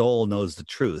 Okay, his soul knows the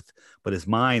truth, but his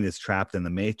mind is trapped in the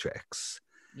Matrix.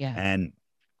 Yeah. And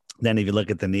then if you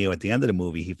look at the Neo at the end of the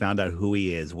movie, he found out who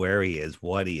he is, where he is,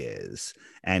 what he is,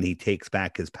 and he takes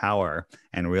back his power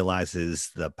and realizes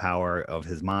the power of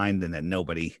his mind and that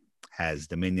nobody has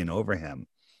dominion over him.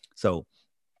 So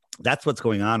that's what's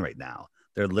going on right now.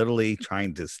 They're literally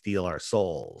trying to steal our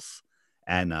souls,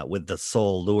 and with the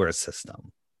soul lure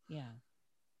system. Yeah.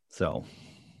 So.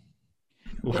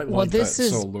 This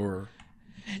is soul lure.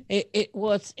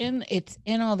 It's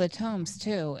in all the tomes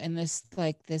too, and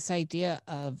this idea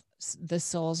of the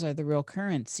souls are the real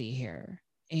currency here,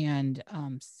 and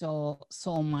soul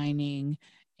mining,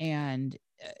 and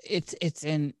it's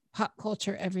in pop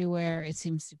culture everywhere. It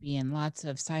seems to be in lots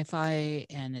of sci-fi,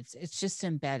 and it's just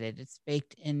embedded. It's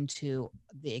baked into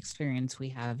the experience we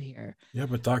have here. Yeah,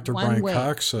 but Dr. Brian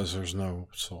Cox says there's no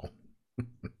soul.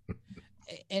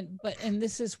 And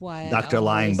this is why Dr.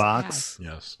 Lying Box.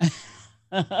 Yes.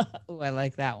 Oh, I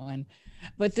like that one.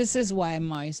 But this is why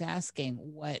I'm always asking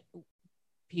what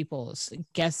people's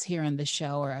guests here on the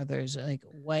show or others like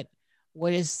what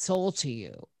is soul to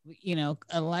you. You know,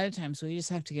 a lot of times we just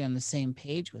have to get on the same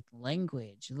page with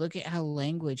language. Look at how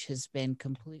language has been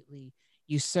completely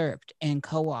usurped and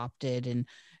co-opted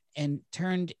and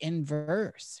turned in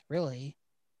verse, really.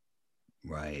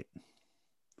 Right.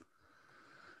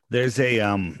 There's a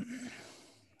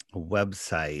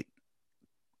website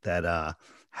that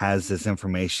has this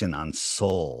information on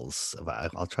souls.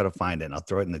 I'll try to find it and I'll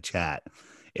throw it in the chat.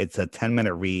 It's a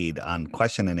 10-minute read on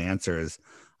question and answers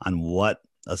on what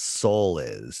a soul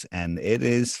is, and it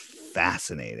is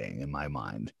fascinating in my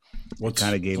mind. What's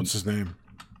his name?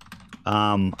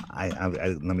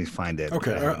 Let me find it.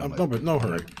 Okay, no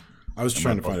hurry. I was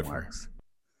trying to find it for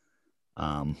you.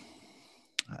 All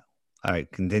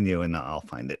right, continue, and I'll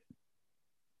find it.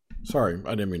 Sorry,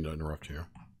 I didn't mean to interrupt you.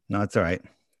 No, it's all right.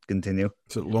 Continue.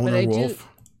 Is it Lone Wolf?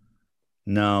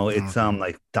 No, it's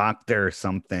like Doctor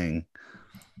something.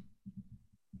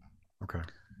 Okay,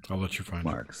 I'll let you find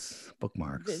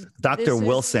bookmarks. Dr.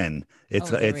 Wilson.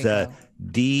 It's a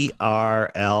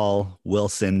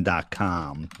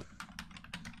drlwilson.com.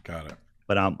 Got it.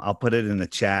 But I'll put it in the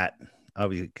chat.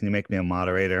 Can you make me a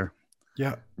moderator?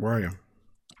 Yeah. Where are you?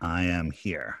 I am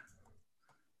here.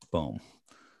 Boom.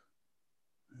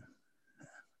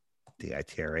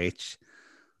 DITRH.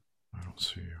 I don't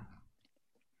see you.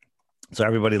 So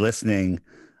everybody listening,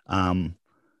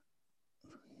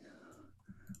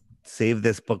 save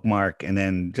this bookmark and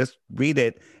then just read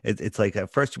it. It's like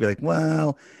at first you'll be like,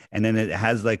 well, and then it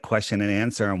has like question and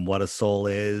answer on what a soul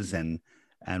is and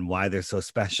why they're so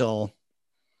special.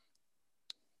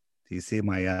 Do you see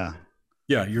my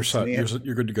yeah, you're set.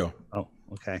 You're good to go. Oh,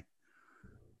 okay.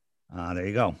 There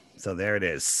you go. So there it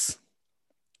is.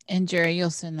 And Jerry, you'll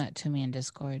send that to me in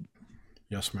Discord.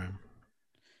 Yes, ma'am.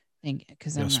 Thank you,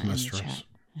 because I'm not mistress.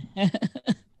 In the chat.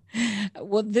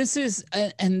 Well, this is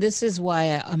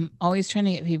why I'm always trying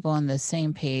to get people on the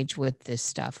same page with this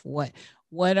stuff. What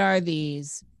are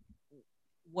these?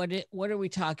 What are we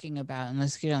talking about? And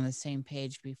let's get on the same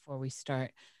page before we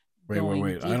start. Wait.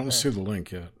 Deeper. I don't see the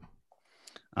link yet.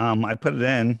 I put it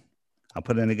in. I'll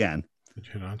put it in again. Did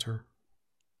you hit enter?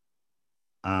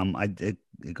 It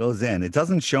goes in. It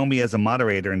doesn't show me as a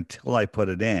moderator until I put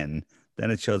it in.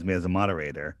 Then it shows me as a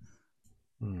moderator.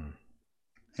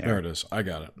 There it is. I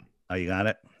got it. Oh, you got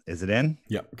it? Is it in?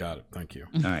 Yeah, got it. Thank you.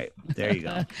 All right. There you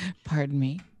go. Pardon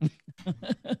me.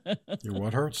 Your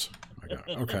what hurts? I got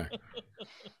it. Okay.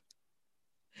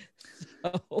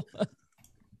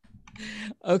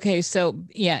 Okay, so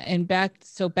yeah, and back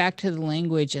to the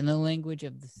language and the language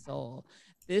of the soul.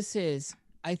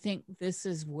 I think this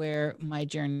is where my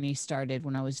journey started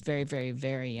when I was very, very,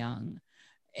 very young,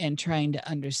 and trying to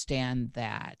understand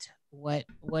that what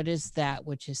is that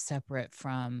which is separate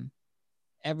from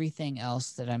everything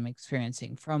else that I'm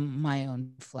experiencing, from my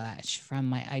own flesh, from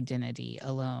my identity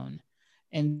alone.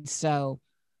 And so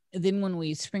then when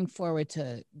we spring forward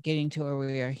to getting to where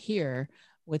we are here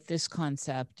with this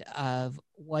concept of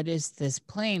what is this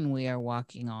plane we are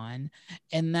walking on,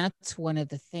 and that's one of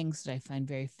the things that I find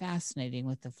very fascinating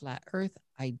with the flat earth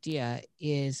idea,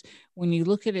 is when you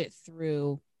look at it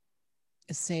through,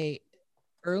 say,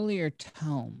 earlier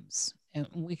tomes, and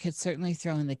we could certainly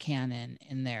throw in the canon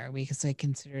in there because I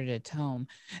consider it a tome.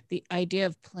 The idea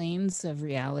of planes of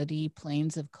reality,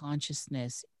 planes of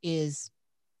consciousness is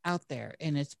out there,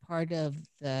 and it's part of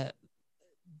the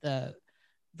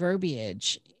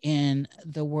verbiage in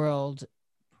the world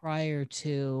prior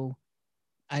to,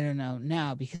 I don't know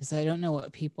now, because I don't know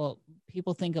what people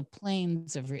think of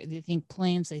planes of. They think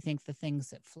planes, they think the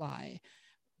things that fly,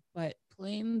 but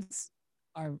planes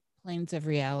are planes of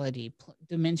reality,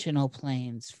 dimensional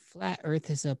planes. Flat Earth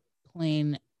is a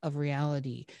plane of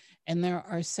reality, and there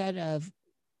are a set of,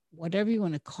 whatever you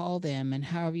want to call them and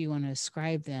however you want to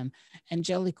describe them,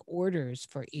 angelic orders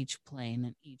for each plane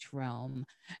and each realm.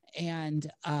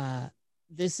 And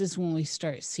this is when we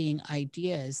start seeing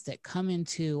ideas that come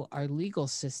into our legal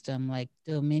system, like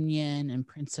dominion and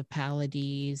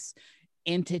principalities,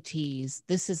 entities.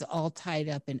 This is all tied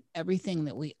up in everything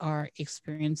that we are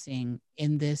experiencing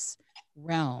in this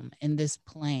realm, in this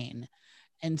plane.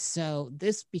 And so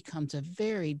this becomes a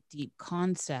very deep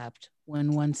concept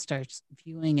when one starts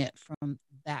viewing it from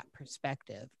that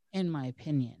perspective, in my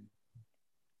opinion.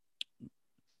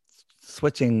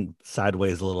 Switching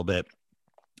sideways a little bit,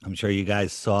 I'm sure you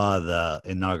guys saw the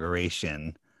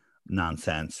inauguration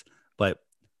nonsense, but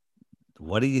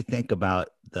what do you think about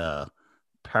the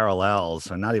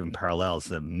parallels, or not even parallels,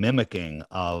 the mimicking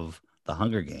of the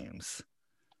Hunger Games?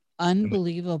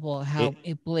 Unbelievable how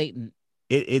blatant.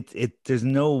 there's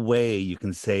no way you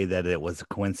can say that it was a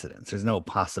coincidence. There's no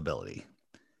possibility.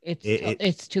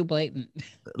 It's too blatant.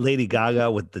 Lady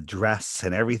Gaga with the dress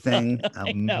and everything,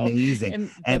 amazing,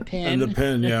 and the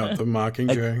pin, yeah, the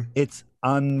Mockingjay. It's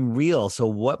unreal. So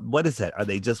what is that? Are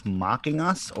they just mocking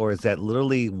us, or is that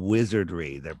literally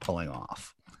wizardry they're pulling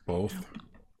off? Both.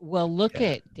 Well, look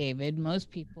at David. Most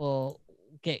people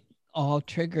get all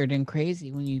triggered and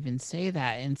crazy when you even say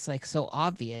that, and it's like so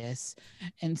obvious.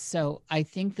 And so I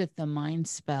think that the mind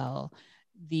spell,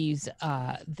 these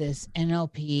this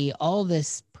NLP, all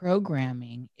this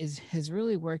programming has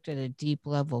really worked at a deep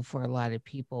level for a lot of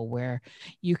people, where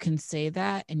you can say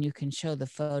that and you can show the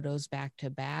photos back to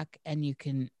back and you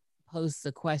can pose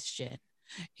the question.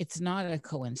 It's not a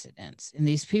coincidence, and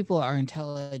these people are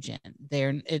intelligent.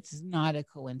 It's not a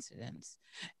coincidence.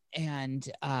 And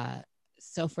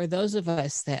so for those of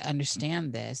us that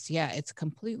understand this, yeah, it's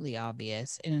completely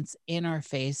obvious and it's in our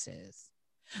faces.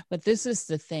 But this is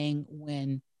the thing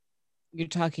when you're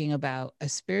talking about a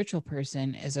spiritual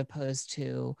person as opposed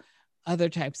to other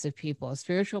types of people. A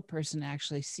spiritual person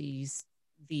actually sees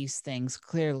these things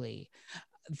clearly.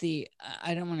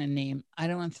 I don't want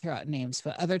to throw out names,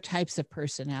 but other types of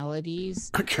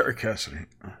personalities. Carrie Cassidy.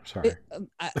 Oh, sorry.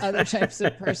 Other types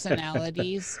of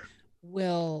personalities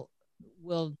will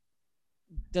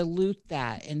dilute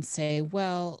that and say,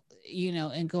 well,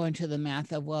 and go into the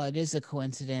math of, well, it is a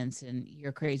coincidence and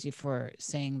you're crazy for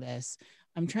saying this.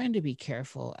 I'm trying to be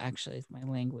careful actually with my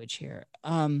language here.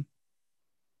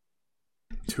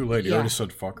 Too late. You already said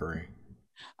fuckery.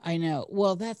 I know.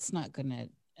 Well, that's not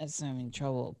any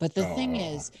trouble. But the thing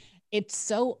is, it's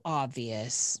so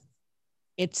obvious.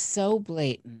 It's so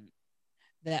blatant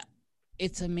that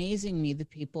it's amazing me, the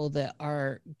people that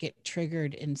get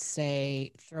triggered and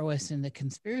say, throw us in the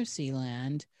conspiracy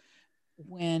land,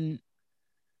 when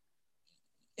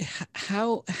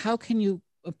how can you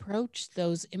approach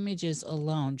those images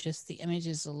alone, just the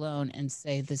images alone, and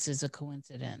say this is a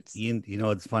coincidence?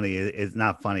 It's funny. It's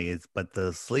not funny. But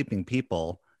the sleeping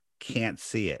people can't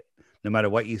see it. No matter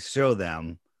what you show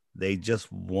them, they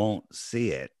just won't see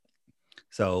it.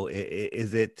 So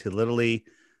is it to literally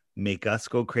make us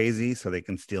go crazy so they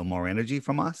can steal more energy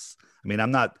from us? I mean,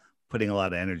 I'm not putting a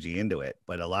lot of energy into it,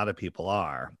 but a lot of people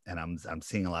are, and I'm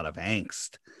seeing a lot of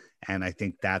angst, and I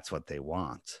think that's what they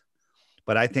want.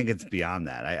 But I think it's beyond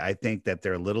that. I think that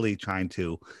they're literally trying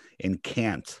to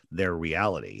incant their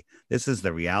reality. This is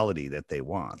the reality that they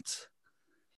want.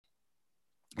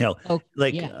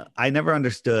 I never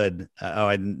understood.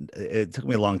 It took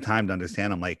me a long time to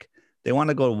understand. I'm like, they want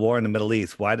to go to war in the Middle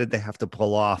East. Why did they have to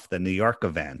pull off the New York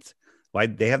event? Why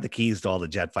they have the keys to all the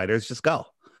jet fighters? Just go.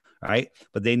 Right.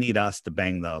 But they need us to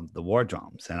bang the war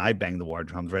drums. And I banged the war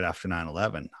drums right after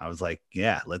 9/11. I was like,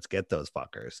 yeah, let's get those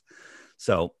fuckers.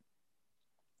 So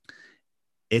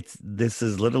this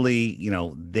is literally,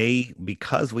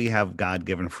 because we have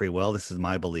God-given free will, this is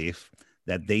my belief,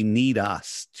 that they need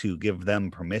us to give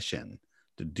them permission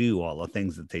to do all the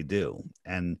things that they do.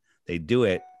 And they do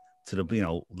it to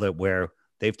the, where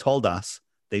they've told us,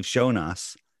 they've shown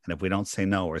us. And if we don't say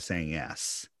no, we're saying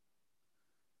yes.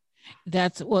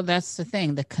 That's the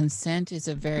thing. The consent is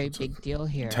a very big deal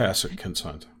here. Tacit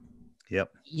consent.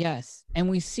 Yep. Yes. And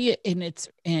we see it, and it's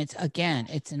again,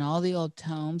 it's in all the old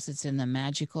tomes. It's in the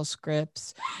magical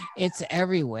scripts. It's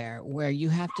everywhere where you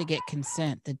have to get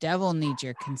consent. The devil needs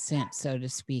your consent, so to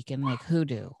speak, and like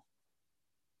hoodoo.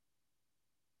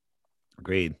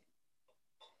 Agreed.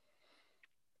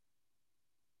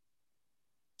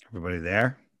 Everybody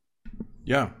there?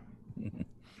 Yeah.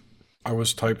 I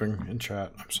was typing in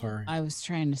chat. I'm sorry. I was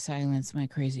trying to silence my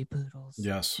crazy poodles.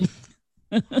 Yes.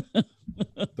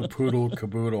 The poodle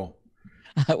caboodle.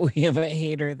 We have a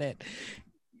hater that.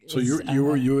 So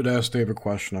you had asked Dave a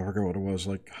question. I forget what it was.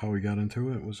 Like how we got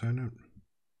into it. Was that it?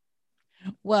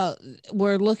 Well,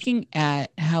 we're looking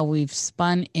at how we've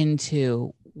spun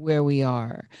into where we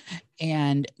are,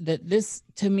 and that this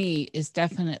to me is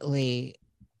definitely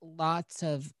lots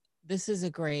of. This is a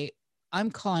great. I'm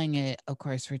calling it, of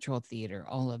course, ritual theater,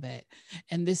 all of it.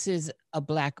 And this is a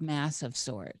black mass of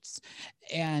sorts.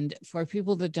 And for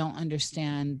people that don't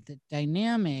understand the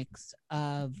dynamics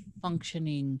of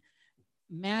functioning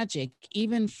magic,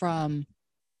 even from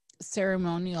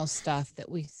ceremonial stuff that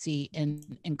we see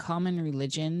in common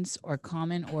religions or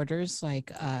common orders,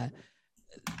 like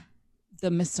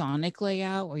the Masonic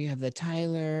layout, where you have the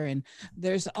Tyler, and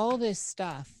there's all this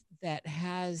stuff that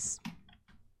has...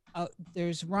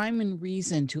 there's rhyme and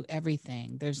reason to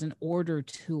everything. There's an order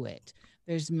to it.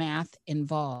 There's math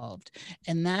involved.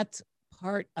 And that's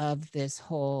part of this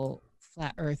whole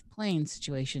flat earth plane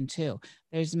situation too.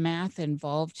 There's math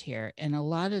involved here. And a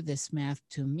lot of this math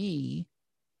to me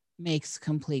makes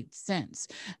complete sense.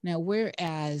 Now,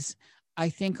 whereas I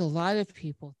think a lot of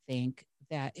people think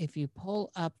that if you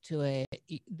pull up to it,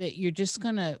 that you're just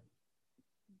going to,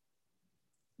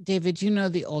 David, you know,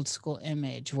 the old school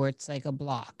image where it's like a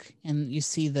block and you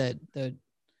see the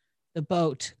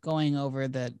boat going over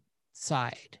the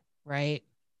side, right?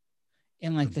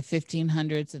 In like the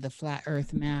 1500s of the flat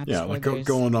earth maps. Yeah, like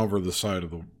going over the side of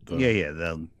the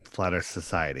the Flat Earth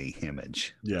Society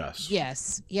image.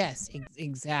 Yes,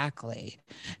 exactly.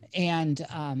 And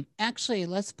actually,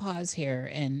 let's pause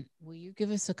here, and will you give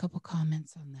us a couple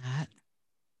comments on that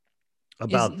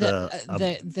about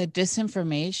the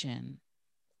disinformation?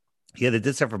 Yeah, the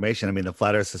disinformation. I mean, the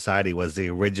Flat Earth Society was the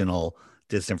original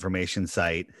disinformation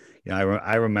site. You know,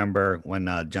 I remember when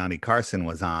Johnny Carson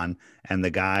was on, and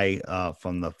the guy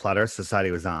from the Flat Earth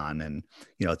Society was on, and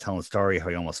you know, telling a story how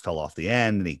he almost fell off the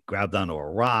end and he grabbed onto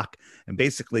a rock, and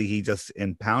basically he just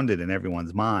impounded in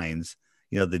everyone's minds,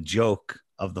 you know, the joke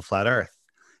of the flat Earth,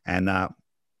 and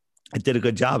it did a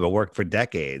good job. It worked for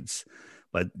decades,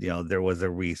 but you know, there was a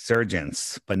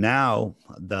resurgence. But now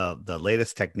the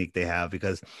latest technique they have,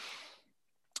 because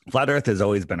flat Earth has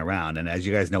always been around, and as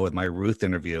you guys know, with my Ruth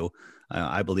interview,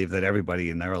 I believe that everybody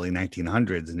in the early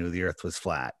 1900s knew the Earth was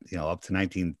flat, you know, up to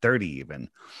 1930 even.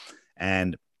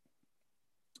 And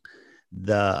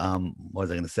the what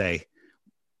was I going to say?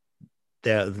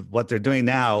 What they're doing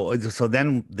now. So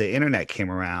then the internet came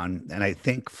around, and I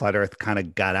think flat Earth kind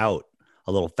of got out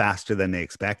a little faster than they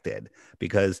expected,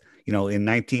 because you know, in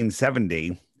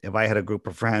 1970, if I had a group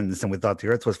of friends and we thought the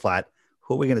Earth was flat,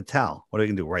 who are we going to tell? What are we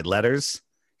going to do? Write letters?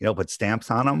 You know, put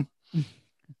stamps on them.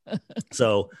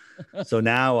 So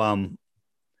now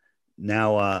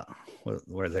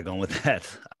where's I going with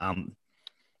that?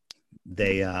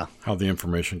 They how the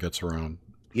information gets around.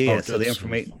 Yeah, so the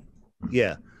information.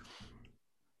 Yeah.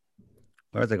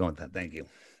 Where's I going with that? Thank you.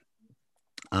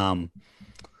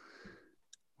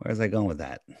 Where's I going with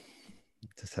that?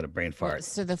 Just had a brain fart.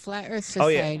 So the Flat Earth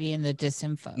Society and the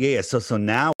disinfo. Yeah. So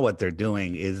now what they're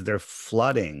doing is they're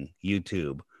flooding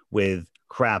YouTube with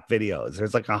crap videos.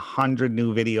 There's like 100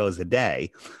 new videos a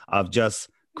day of just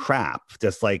crap.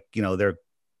 Just like, you know, they're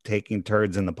taking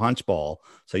turds in the punch bowl,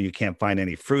 so you can't find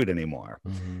any fruit anymore.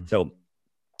 Mm-hmm. So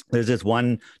there's this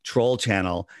one troll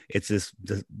channel. It's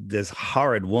this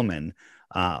horrid woman,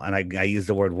 and I use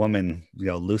the word woman, you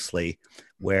know, loosely,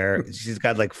 where she's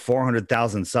got like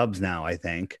 400,000 subs now, I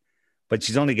think, but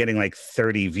she's only getting like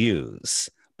 30 views.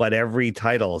 But every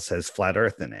title says flat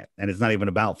Earth in it, and it's not even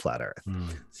about flat Earth.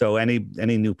 So any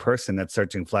new person that's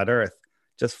searching flat Earth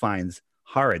just finds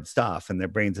horrid stuff, and their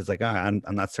brains is like, I'm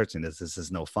not searching this. This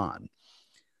is no fun.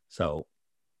 So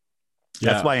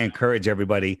that's why I encourage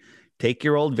everybody, take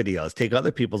your old videos, take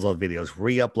other people's old videos,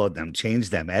 re-upload them,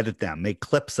 change them, edit them, make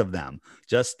clips of them.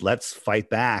 Just let's fight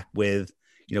back with,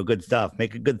 you know, good stuff.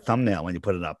 Make a good thumbnail when you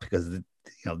put it up, because you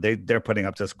know they're putting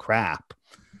up just crap.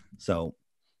 So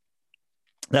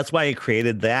that's why I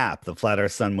created the app, the Flat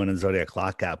Earth Sun, Moon, and Zodiac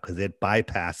Clock app, because it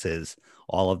bypasses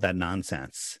all of that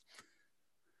nonsense.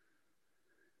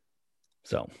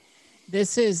 So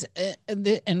this is,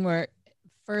 and we're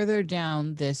further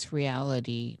down this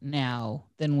reality now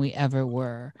than we ever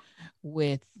were,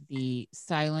 with the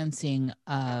silencing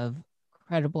of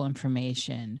credible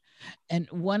information. And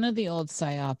one of the old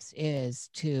psyops is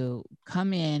to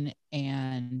come in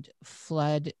and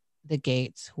flood the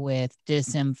gates with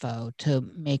disinfo to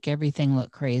make everything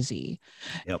look crazy.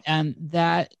 Yep. And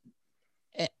that,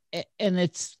 and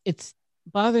it's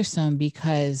bothersome,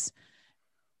 because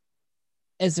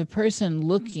as a person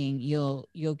looking, you'll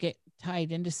get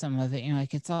tied into some of it. You're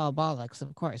like, it's all bollocks.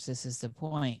 Of course, this is the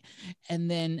point. And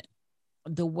then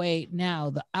the way now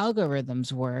the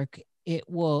algorithms work,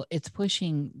 it's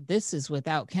pushing, this is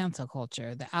without cancel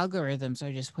culture. The algorithms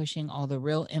are just pushing all the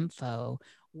real info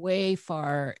way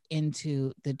far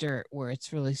into the dirt, where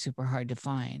it's really super hard to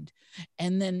find.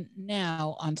 And then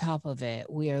now on top of it,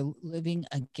 we are living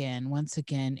once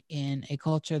again in a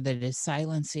culture that is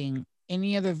silencing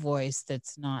any other voice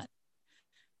that's not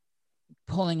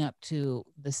pulling up to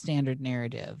the standard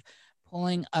narrative,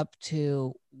 pulling up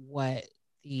to what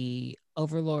the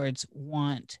overlords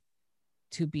want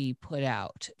to be put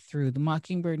out through the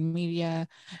Mockingbird media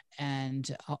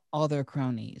and all their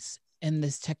cronies. And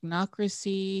this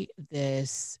technocracy,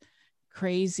 this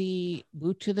crazy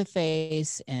boot to the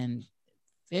face and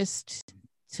fist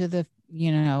to the,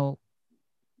 you know,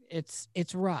 it's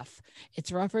rough.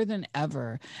 It's rougher than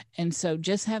ever. And so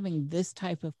just having this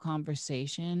type of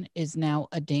conversation is now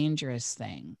a dangerous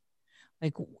thing.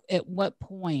 Like, at what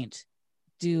point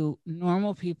do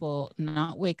normal people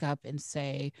not wake up and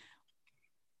say,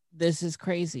 this is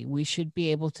crazy? We should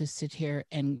be able to sit here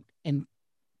and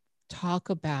talk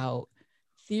about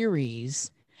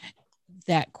theories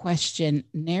that question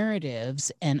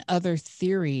narratives and other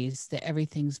theories that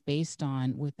everything's based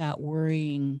on without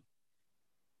worrying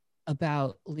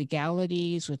about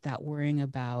legalities, without worrying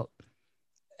about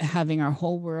having our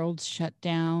whole world shut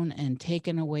down and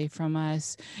taken away from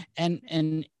us,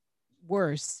 and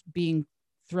worse, being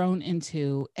thrown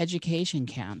into education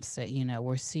camps that, you know,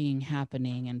 we're seeing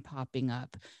happening and popping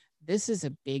up. This is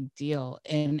a big deal.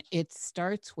 And it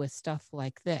starts with stuff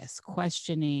like this,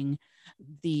 questioning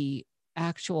the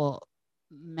actual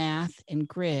math and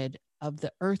grid of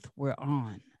the earth we're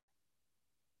on.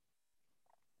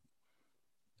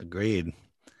 Agreed.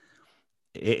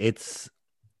 It's,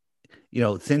 you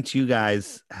know, since you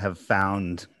guys have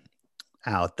found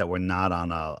out that we're not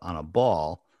on a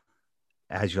ball,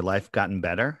 has your life gotten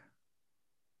better?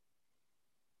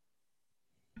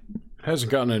 It hasn't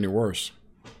gotten any worse.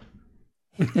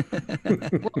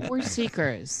 We're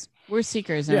seekers. We're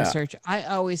seekers in search. I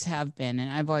always have been,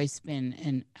 and I've always been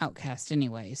an outcast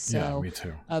anyway. So yeah, me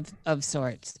too. Of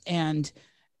sorts. And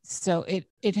so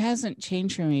it hasn't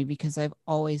changed for me because I've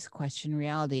always questioned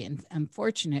reality. And I'm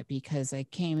fortunate because I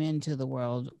came into the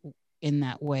world in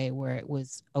that way where it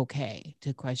was okay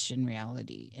to question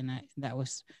reality. And that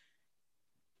was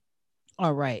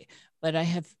all right. But I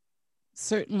have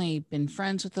certainly been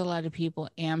friends with a lot of people,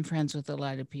 am friends with a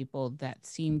lot of people that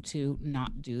seem to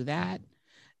not do that.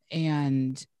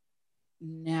 And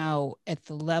now at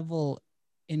the level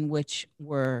in which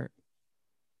we're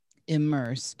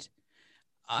immersed,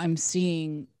 I'm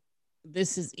seeing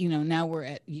this is, you know, now we're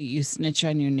at, you snitch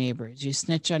on your neighbors, you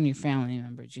snitch on your family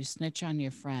members, you snitch on your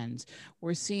friends.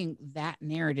 We're seeing that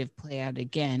narrative play out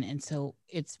again. And so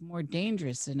it's more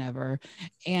dangerous than ever.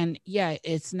 And yeah,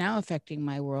 it's now affecting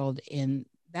my world in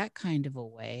that kind of a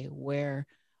way where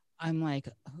I'm like,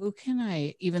 who can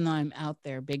I, even though I'm out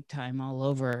there big time all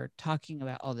over talking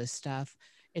about all this stuff,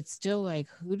 it's still like,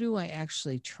 who do I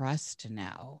actually trust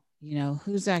now? You know,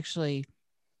 who's actually,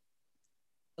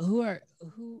 who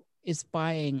is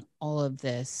buying all of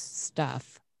this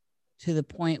stuff to the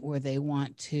point where they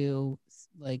want to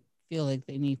like feel like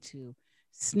they need to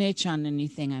snitch on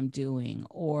anything I'm doing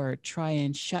or try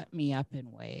and shut me up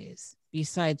in ways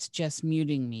besides just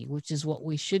muting me, which is what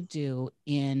we should do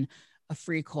in a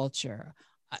free culture.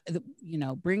 You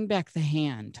know, bring back the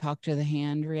hand, talk to the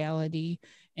hand reality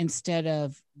instead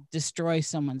of destroy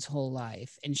someone's whole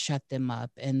life and shut them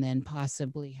up and then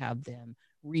possibly have them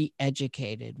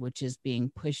re-educated, which is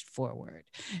being pushed forward.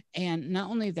 And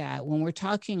not only that, when we're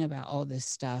talking about all this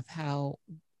stuff, how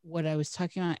what I was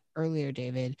talking about earlier,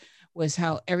 David, was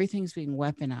how everything's being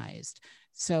weaponized.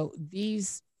 So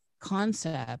these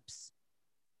concepts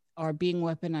are being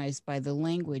weaponized by the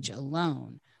language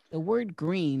alone. The word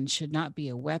green should not be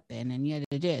a weapon, and yet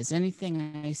it is.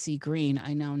 Anything I see green,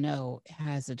 I now know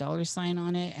has a dollar sign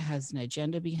on it, has an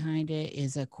agenda behind it,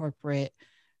 is a corporate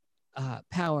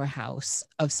powerhouse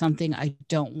of something I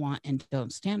don't want and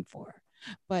don't stand for.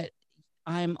 But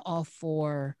I'm all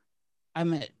for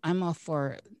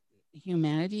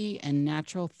humanity and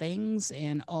natural things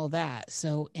and all that.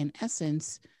 So in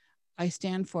essence, I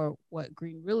stand for what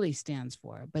green really stands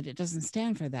for, but it doesn't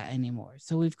stand for that anymore.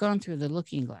 So we've gone through the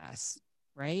looking glass,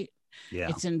 right? Yeah.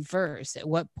 It's inverse. At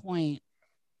what point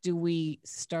do we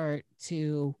start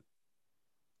to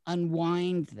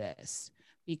unwind this?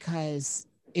 Because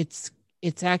it's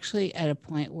actually at a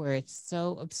point where it's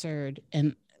so absurd,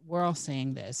 and we're all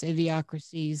saying this.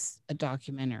 Idiocracy's a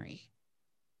documentary.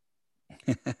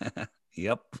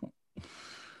 Yep.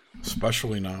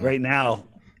 Especially now. Right now.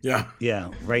 Yeah. Yeah.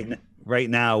 Right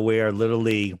now, we are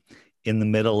literally in the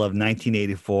middle of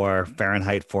 1984,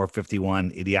 Fahrenheit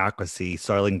 451, Idiocracy,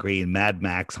 Soylent Green, Mad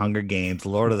Max, Hunger Games,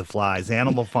 Lord of the Flies,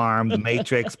 Animal Farm, The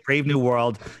Matrix, Brave New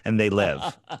World, and They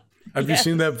Live. Have you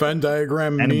seen that Venn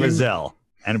diagram? And meme? Brazil.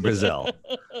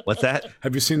 What's that?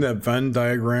 Have you seen that Venn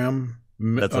diagram?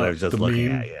 That's what I was just looking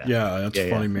meme? at. Yeah, that's a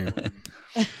funny meme.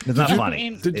 It's not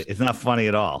funny. It's not funny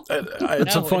at all.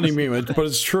 It's a funny meme, but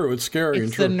it's true. It's scary and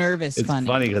It's true. the nervous It's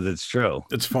funny because it's true.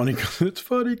 It's funny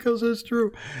because it's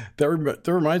true. That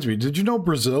reminds me. Did you know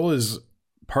Brazil is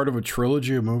part of a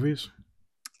trilogy of movies?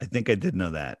 I think I did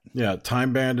know that. Yeah,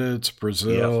 Time Bandits,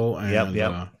 Brazil, and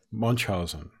Yep.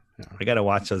 Munchausen. Yeah. I got to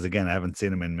watch those again. I haven't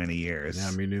seen them in many years.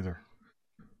 Yeah, me neither.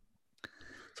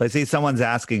 So I see someone's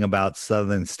asking about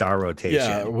Southern Star rotation.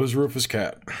 Yeah, it was Rufus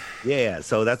Cat. Yeah,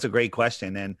 so that's a great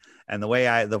question, and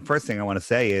the first thing I want to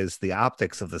say is the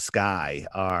optics of the sky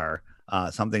are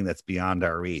something that's beyond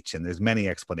our reach, and there's many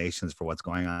explanations for what's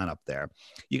going on up there.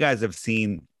 You guys have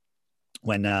seen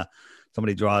when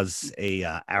somebody draws a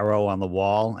arrow on the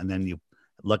wall, and then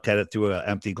look at it through an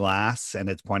empty glass and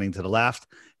it's pointing to the left,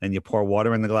 and you pour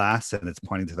water in the glass and it's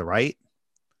pointing to the right.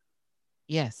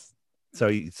 Yes. So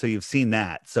you've seen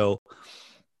that. So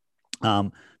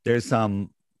there's some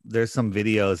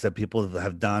videos that people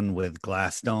have done with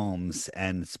glass domes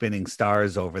and spinning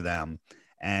stars over them.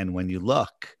 And when you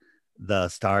look, the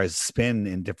stars spin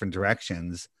in different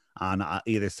directions on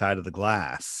either side of the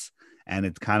glass. And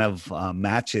it kind of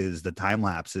matches the time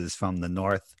lapses from the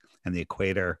north and the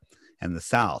equator and the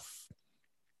south.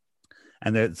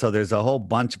 And so there's a whole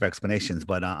bunch of explanations,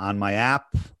 but on my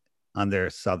app, under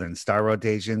Southern Star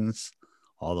Rotations,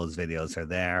 all those videos are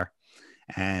there.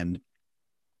 And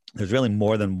there's really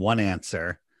more than one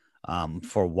answer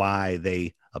for why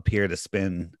they appear to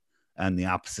spin in the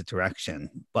opposite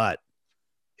direction. But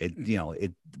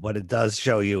what it does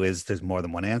show you is there's more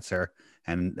than one answer,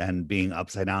 and being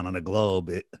upside down on a globe,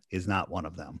 it is not one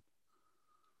of them.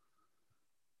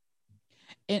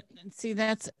 See,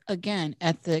 that's again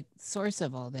at the source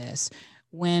of all this.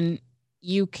 When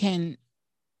you can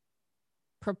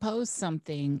propose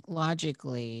something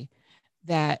logically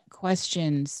that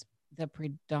questions the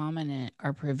predominant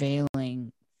or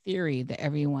prevailing theory that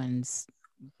everyone's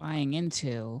buying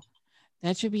into,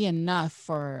 that should be enough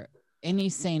for any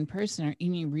sane person or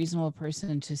any reasonable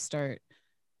person to start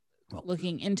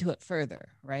looking into it further,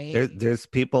 right? There's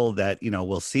people that,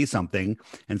 will see something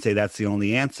and say that's the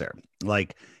only answer.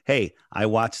 Like, hey, I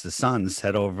watched the sun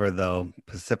set over the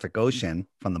Pacific Ocean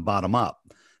from the bottom up.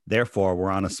 Therefore,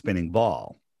 we're on a spinning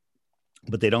ball.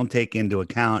 But they don't take into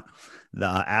account the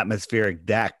atmospheric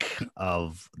deck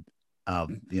of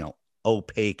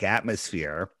opaque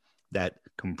atmosphere that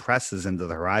compresses into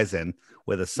the horizon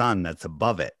with a sun that's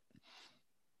above it.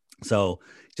 So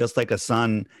just like a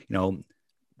sun,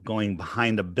 going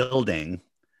behind a building,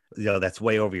 that's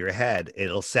way over your head,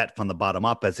 it'll set from the bottom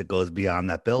up as it goes beyond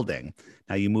that building.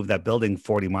 Now you move that building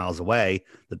 40 miles away,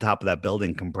 the top of that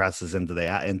building compresses into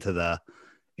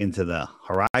the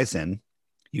horizon.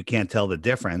 You can't tell the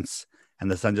difference, and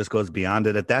the sun just goes beyond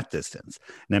it at that distance.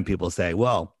 And then people say,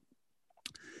 well,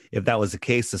 if that was the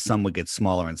case, the sun would get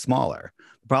smaller and smaller.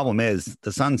 The problem is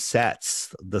the sun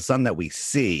that we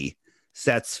see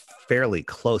sets fairly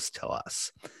close to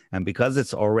us. And because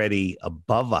it's already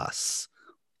above us,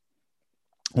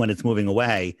 when it's moving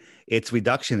away, its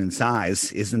reduction in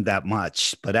size isn't that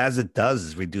much. But as it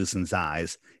does reduce in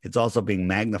size, it's also being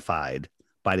magnified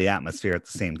by the atmosphere at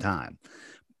the same time.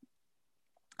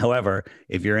 However,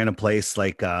 if you're in a place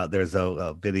like there's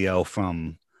a video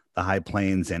from the high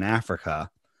plains in Africa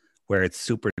where it's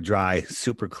super dry,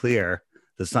 super clear,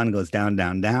 the sun goes down,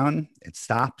 down, down, it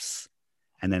stops,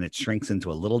 and then it shrinks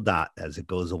into a little dot as it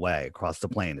goes away across the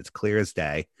plain. It's clear as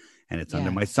day, and it's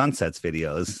under my sunsets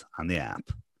videos on the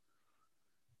app.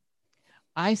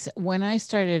 When I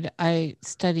started, I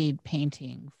studied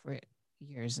painting for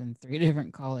years in 3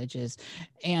 different colleges,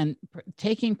 and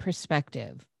taking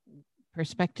perspective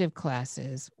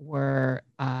classes were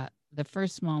the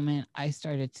first moment I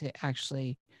started to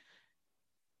actually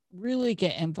really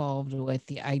get involved with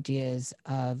the ideas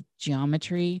of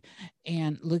geometry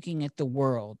and looking at the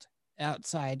world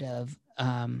outside of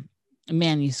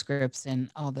manuscripts and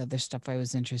all the other stuff I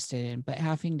was interested in, but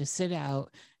having to sit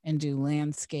out and do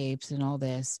landscapes and all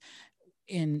this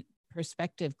in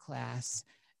perspective class.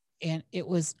 And that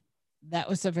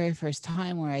was the very first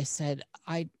time where I said,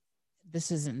 this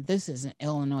isn't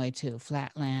Illinois too,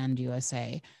 Flatland,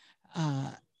 USA.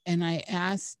 And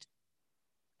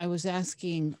I was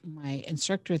asking my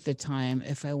instructor at the time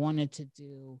if I wanted to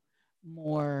do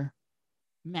more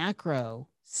macro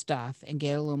stuff and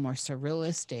get a little more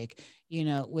surrealistic,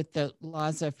 with the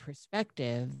laws of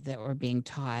perspective that were being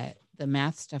taught, the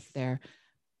math stuff there.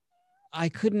 I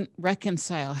couldn't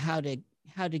reconcile how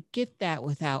to get that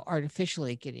without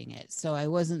artificially getting it. So I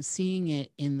wasn't seeing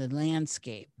it in the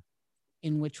landscape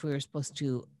in which we were supposed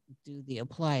to do the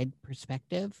applied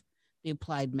perspective, the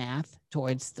applied math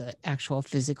towards the actual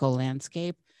physical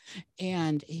landscape.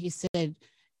 And he said,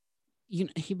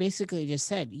 he basically just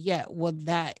said, yeah, well,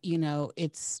 that,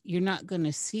 you're not going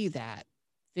to see that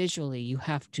visually. You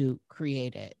have to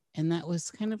create it. And that was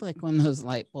kind of like one of those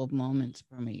light bulb moments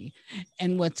for me.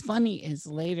 And what's funny is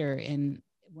later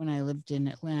when I lived in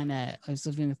Atlanta, I was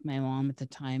living with my mom at the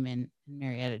time in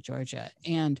Marietta, Georgia.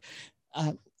 And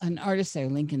an artist there,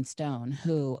 Lincoln Stone,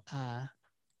 who on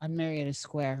Marietta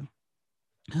Square,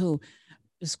 who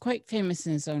was quite famous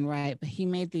in his own right, but he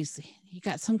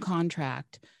got some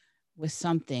contract with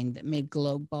something that made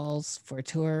globe balls for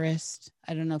tourists.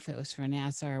 I don't know if it was for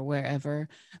NASA or wherever,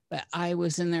 but I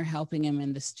was in there helping him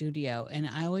in the studio. And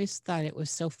I always thought it was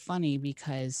so funny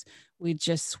because we'd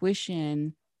just swish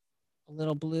in a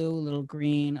little blue, a little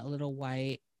green, a little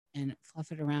white, and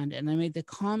fluff it around. And I made the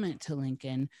comment to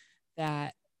Lincoln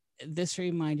that this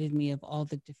reminded me of all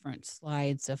the different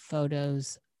slides of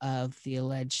photos of the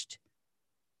alleged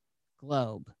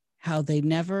globe. How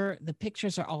the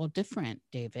pictures are all different,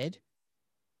 David,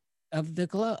 of the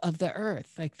globe, of the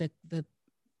Earth, like the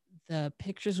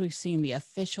pictures we've seen, the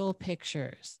official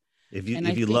pictures. If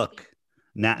you look,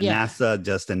 NASA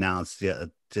just announced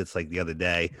just like the other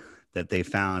day that they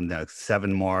found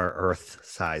 7 more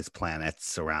Earth-sized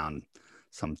planets around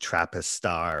some TRAPPIST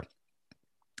star.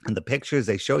 And the pictures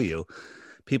they show you,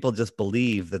 people just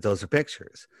believe that those are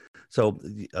pictures. So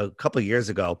a couple of years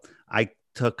ago, I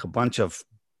took a bunch of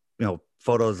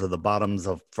photos of the bottoms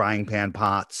of frying pan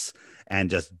pots and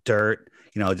just dirt,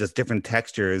 just different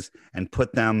textures, and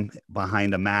put them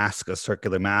behind a mask, a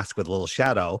circular mask with a little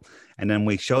shadow. And then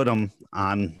we showed them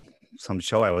on some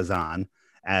show I was on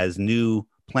as new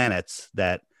planets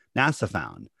that NASA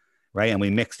found, right? And we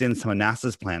mixed in some of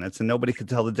NASA's planets, and nobody could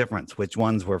tell the difference, which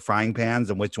ones were frying pans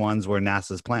and which ones were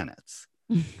NASA's planets.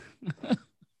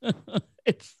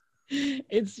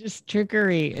 It's just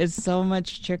trickery. It's so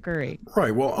much trickery.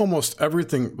 Right. Well, almost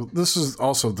everything. This is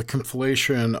also the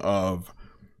conflation of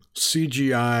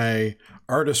CGI,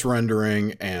 artist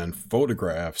rendering, and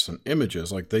photographs and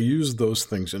images. Like, they use those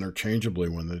things interchangeably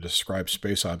when they describe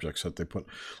space objects that they put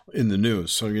in the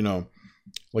news. So,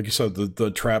 like you said,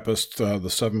 the TRAPPIST, the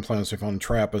 7 planets they found in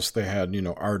TRAPPIST, they had,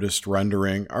 artist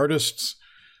rendering. Artists,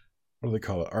 what do they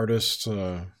call it? Artists,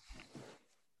 you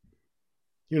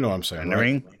know what I'm saying,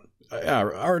 rendering? Right? Yeah,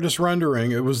 artist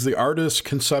rendering. It was the artist's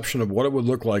conception of what it would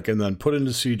look like and then put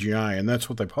into CGI, and that's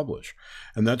what they publish.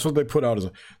 And that's what they put out as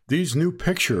these new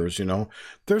pictures,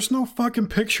 There's no fucking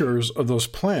pictures of those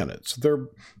planets. They're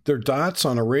dots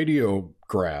on a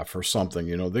radiograph or something,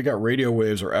 They got radio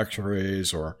waves or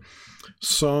X-rays or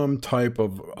some type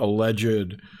of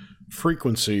alleged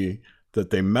frequency that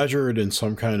they measured in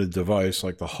some kind of device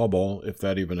like the Hubble, if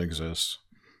that even exists.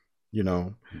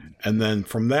 And then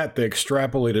from that they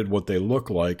extrapolated what they look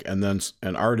like, and then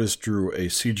an artist drew a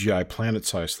CGI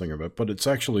planet-sized thing of it, but it's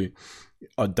actually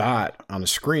a dot on a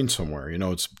screen somewhere.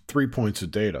 It's 3 points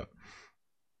of data.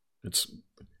 That's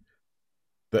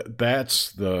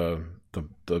the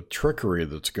trickery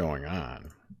that's going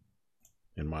on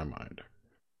in my mind.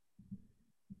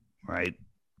 Right.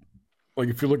 Like,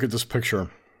 if you look at this picture,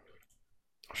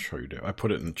 I'll show you, Dave. I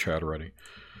put it in the chat already.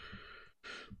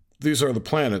 These are the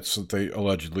planets that they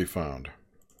allegedly found.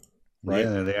 Right?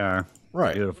 Yeah, there they are.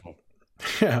 Right. Beautiful.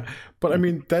 Yeah. But I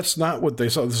mean, that's not what they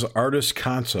saw. This artist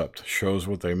concept shows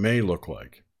what they may look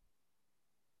like.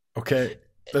 Okay.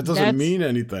 That doesn't mean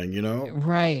anything,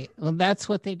 Right. Well, that's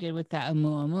what they did with that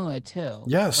Oumuamua too.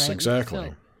 Yes, right? exactly.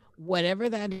 So whatever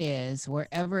that is,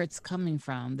 wherever it's coming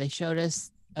from, they showed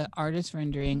us an artist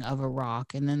rendering of a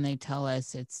rock, and then they tell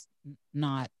us it's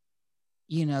not,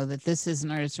 that this is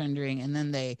an artist rendering, and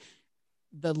then the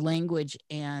language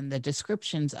and the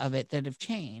descriptions of it that have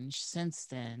changed since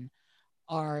then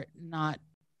are not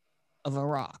of a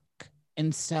rock.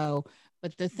 And so,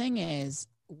 but the thing is,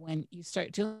 when you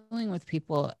start dealing with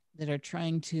people that are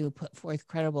trying to put forth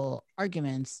credible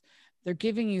arguments, they're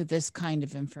giving you this kind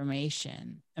of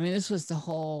information. I mean, this is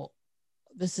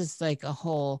like a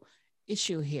whole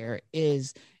issue here,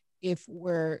 is if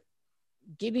we're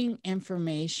getting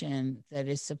information that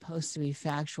is supposed to be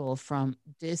factual from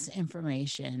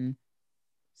disinformation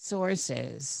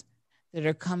sources that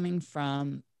are coming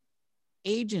from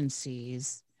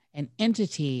agencies and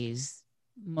entities,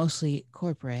 mostly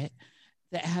corporate,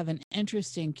 that have an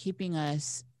interest in keeping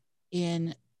us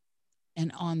in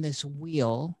and on this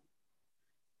wheel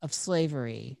of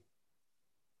slavery,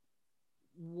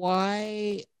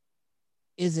 why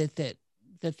is it that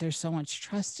there's so much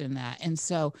trust in that? And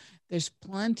so there's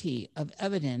plenty of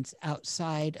evidence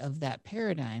outside of that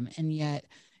paradigm, and yet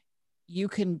you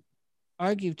can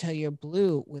argue till you're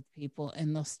blue with people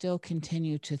and they'll still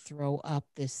continue to throw up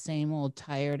this same old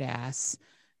tired ass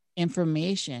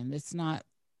information that's not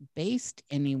based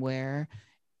anywhere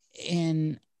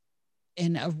in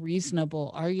a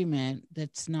reasonable argument,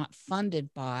 that's not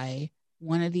funded by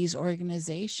one of these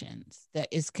organizations that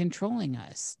is controlling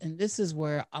us. And this is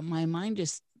where my mind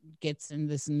just gets in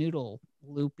this noodle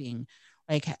looping.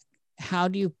 Like, how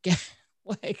do you get,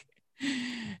 like,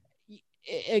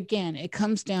 again, it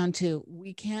comes down to,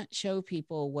 we can't show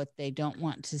people what they don't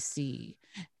want to see.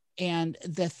 And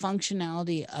the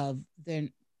functionality of the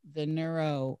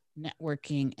neuro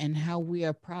networking and how we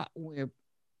are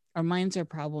our minds are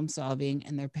problem solving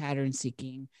and they're pattern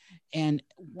seeking. And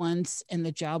once, and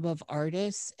the job of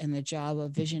artists and the job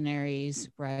of visionaries,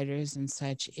 writers and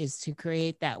such, is to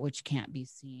create that which can't be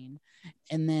seen.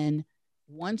 And then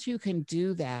once you can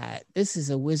do that, this is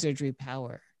a wizardry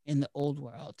power in the old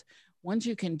world. Once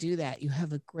you can do that, you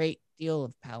have a great deal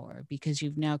of power because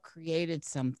you've now created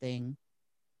something,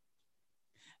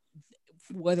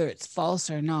 whether it's false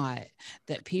or not,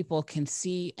 that people can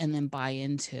see and then buy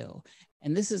into.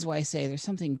 And this is why I say there's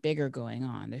something bigger going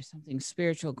on. There's something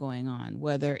spiritual going on,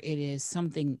 whether it is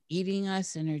something eating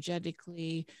us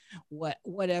energetically,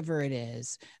 whatever it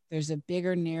is, there's a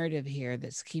bigger narrative here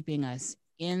that's keeping us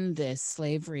in this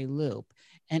slavery loop.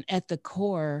 And at the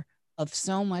core of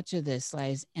so much of this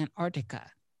lies Antarctica.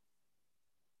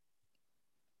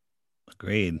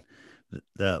 Agreed.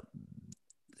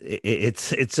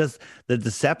 It's just the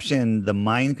deception, the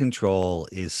mind control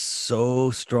is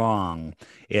so strong.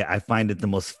 I find it the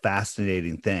most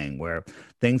fascinating thing, where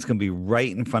things can be right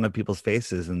in front of people's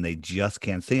faces and they just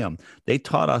can't see them. They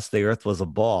taught us the earth was a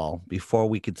ball before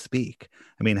we could speak.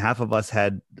 I mean, half of us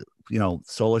had,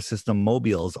 solar system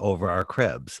mobiles over our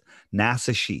cribs,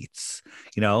 NASA sheets,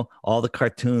 all the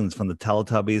cartoons from the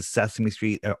Teletubbies, Sesame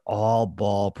Street are all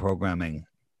ball programming.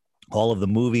 All of the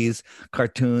movies,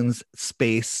 cartoons,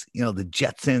 space, the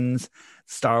Jetsons,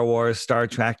 Star Wars, Star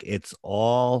Trek, it's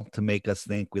all to make us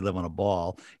think we live on a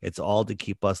ball. It's all to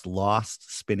keep us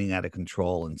lost, spinning out of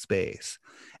control in space.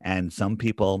 And some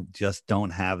people just don't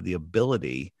have the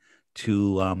ability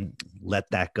to let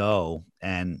that go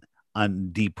and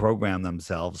deprogram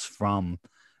themselves from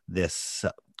this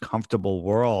comfortable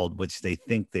world which they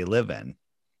think they live in.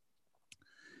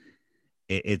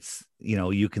 It's,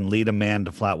 you can lead a man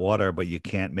to flat water, but you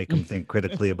can't make him think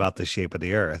critically about the shape of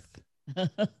the earth.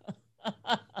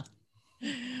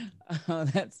 Oh,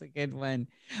 that's a good one.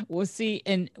 Well, see,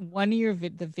 in one of your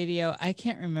the video, I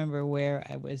can't remember where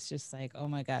I was just like, oh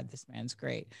my God, this man's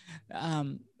great.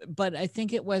 But I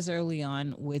think it was early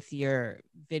on with your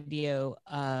video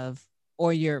of,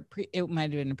 or it might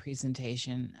have been a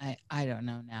presentation. I don't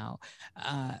know now.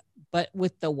 But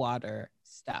with the water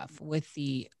stuff, with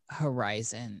the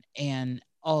horizon and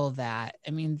all of that.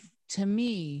 I mean, to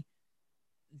me,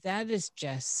 that is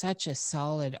just such a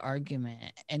solid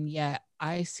argument. And yet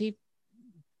I see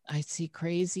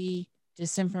crazy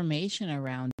disinformation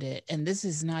around it. And this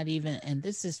is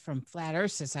this is from Flat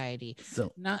Earth Society.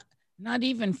 So not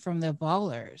even from the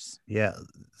ballers. Yeah.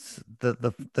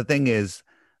 The thing is,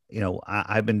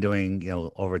 I've been doing,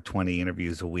 over 20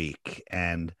 interviews a week,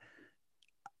 and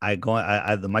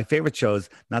my favorite shows,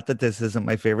 not that this isn't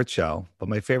my favorite show, but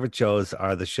my favorite shows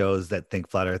are the shows that think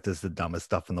flat earth is the dumbest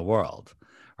stuff in the world.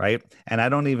 Right. And I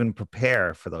don't even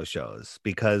prepare for those shows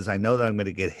because I know that I'm going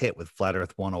to get hit with Flat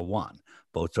Earth 101,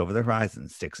 boats over the horizon,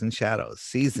 sticks and shadows,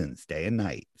 seasons, day and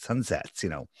night, sunsets,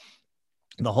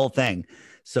 the whole thing.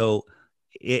 So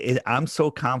I'm so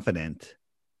confident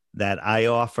that I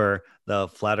offer the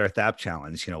Flat Earth app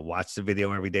challenge, watch the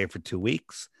video every day for 2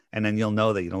 weeks. And then you'll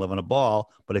know that you don't live on a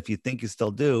ball. But if you think you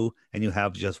still do, and you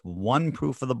have just one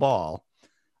proof of the ball,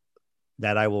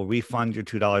 that I will refund your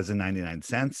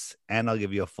 $2.99 and I'll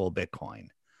give you a full Bitcoin.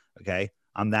 Okay.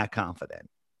 I'm that confident.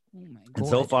 Oh my God. And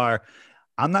so far,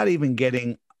 I'm not even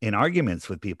getting in arguments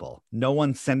with people. No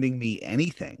one's sending me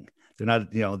anything. They're not,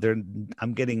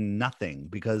 I'm getting nothing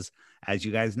because, as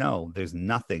you guys know, there's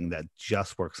nothing that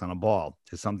just works on a ball.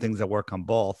 There's some things that work on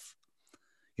both.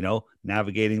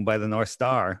 Navigating by the North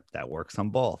Star, that works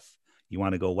on both. You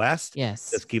want to go west?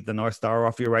 Yes. Just keep the North Star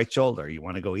off your right shoulder. You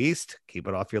want to go east? Keep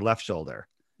it off your left shoulder.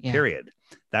 Yeah. Period.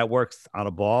 That works on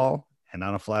a ball and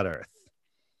on a flat earth.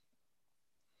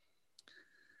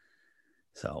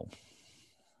 So.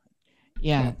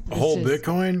 Yeah. A whole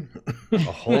Bitcoin? A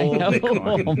whole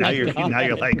Bitcoin. Oh now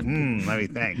you're like, let me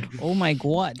think. Oh my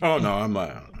God. Oh no, I'm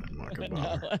not gonna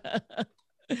bother.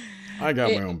 I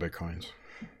got my own Bitcoins.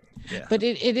 Yeah. But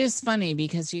it is funny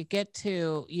because you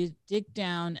dig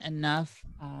down enough,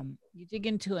 you dig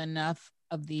into enough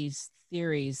of these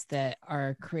theories that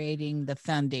are creating the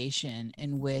foundation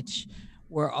in which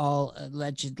we're all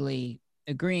allegedly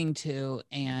agreeing to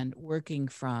and working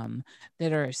from,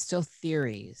 that are still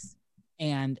theories.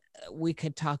 And we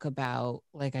could talk about,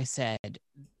 like I said,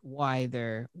 why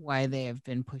they have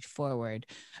been pushed forward.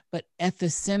 But at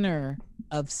the center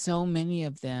of so many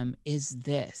of them is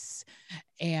this.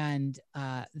 And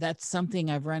that's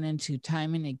something I've run into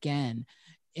time and again.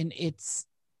 And it's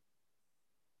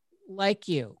like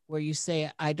you, where you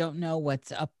say, I don't know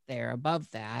what's up there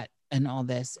above that and all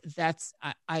this.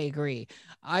 I agree.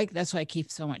 That's why I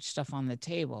keep so much stuff on the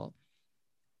table.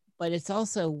 But it's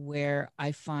also where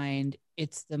I find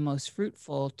it's the most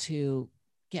fruitful to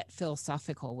get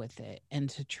philosophical with it and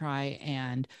to try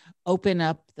and open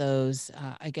up those,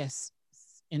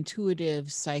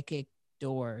 intuitive psychic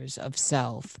doors of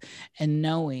self and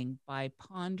knowing by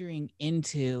pondering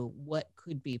into what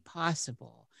could be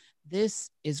possible. This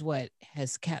is what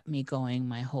has kept me going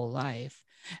my whole life.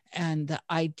 And the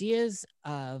ideas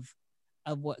of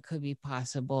what could be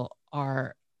possible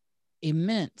are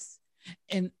immense.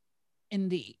 And in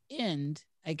the end,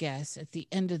 I guess, at the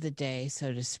end of the day,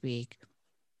 so to speak,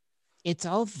 it's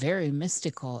all very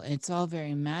mystical and it's all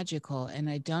very magical. And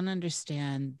I don't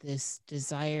understand this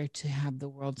desire to have the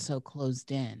world so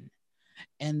closed in,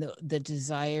 and the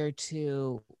desire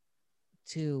to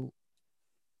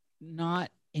not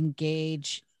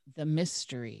engage the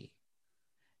mystery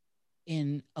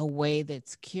in a way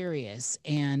that's curious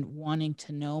and wanting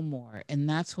to know more. And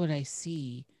that's what I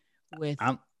see with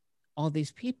all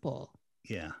these people.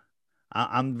 Yeah.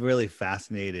 I'm really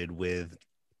fascinated with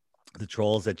the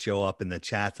trolls that show up in the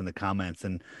chats and the comments,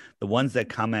 and the ones that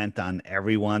comment on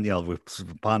everyone,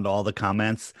 respond to all the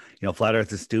comments, Flat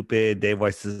Earth is stupid, Dave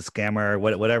Weiss is a scammer,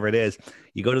 whatever it is.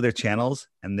 You go to their channels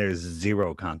and there's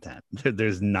zero content.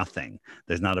 There's nothing.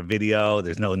 There's not a video.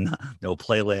 There's no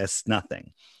playlist,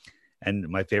 nothing. And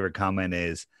my favorite comment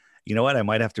is, you know what? I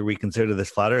might have to reconsider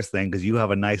this Flat Earth thing because you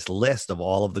have a nice list of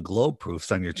all of the globe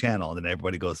proofs on your channel. And then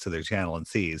everybody goes to their channel and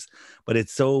sees. But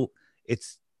it's so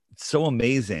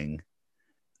amazing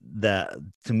that,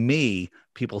 to me,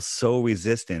 people so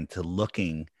resistant to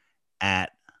looking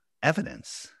at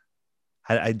evidence.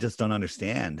 I just don't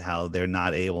understand how they're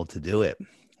not able to do it.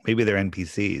 Maybe they're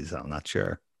NPCs. I'm not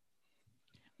sure.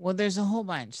 Well, there's a whole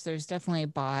bunch. There's definitely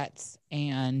bots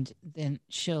and then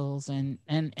shills and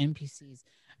NPCs.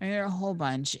 I mean, there are a whole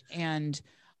bunch. And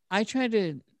I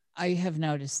have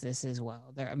noticed this as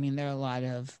well. There are a lot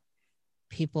of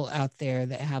people out there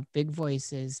that have big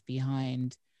voices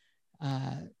behind.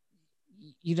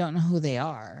 You don't know who they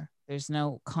are. There's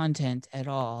no content at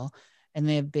all. And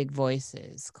they have big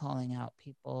voices calling out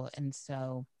people. And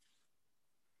so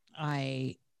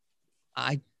I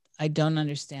don't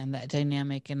understand that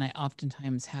dynamic, and I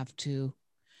oftentimes have to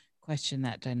question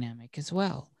that dynamic as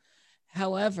well.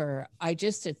 However, at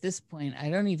this point, I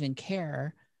don't even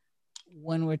care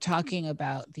when we're talking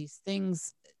about these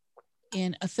things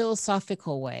in a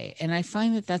philosophical way. And I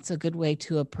find that that's a good way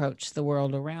to approach the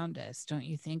world around us, don't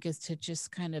you think, is to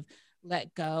just kind of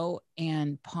let go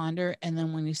and ponder. And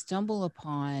then when you stumble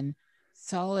upon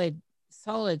solid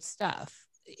stuff,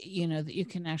 that you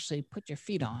can actually put your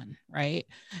feet on, right?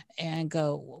 And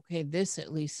go, okay, this,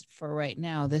 at least for right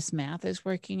now, this math is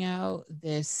working out.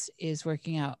 This is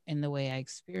working out in the way I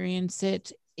experience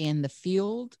it in the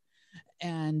field.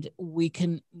 And we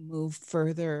can move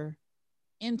further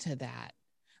into that.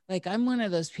 Like, I'm one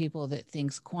of those people that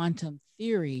thinks quantum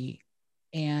theory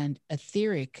and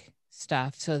etheric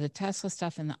stuff, so the Tesla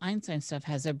stuff and the Einstein stuff,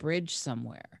 has a bridge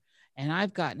somewhere. And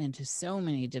I've gotten into so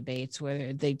many debates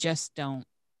where they just don't,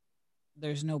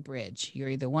 there's no bridge. You're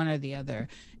either one or the other.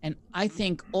 And I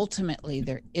think ultimately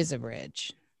there is a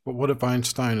bridge. But what if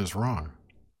Einstein is wrong?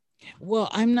 Well,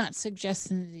 I'm not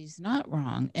suggesting that he's not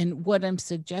wrong. And what I'm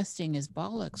suggesting is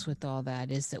bollocks with all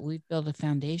that is that we've built a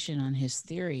foundation on his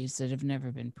theories that have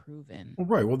never been proven. Well,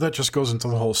 right. Well, that just goes into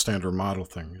the whole standard model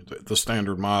thing. The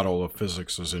standard model of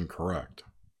physics is incorrect.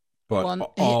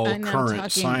 But all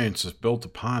current science is built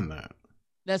upon that.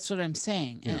 That's what I'm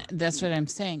saying. Yeah. And that's what I'm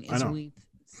saying is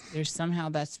there's somehow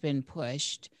that's been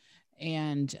pushed.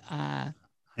 And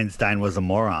Einstein was a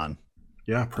moron.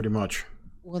 Yeah, pretty much.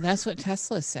 Well, that's what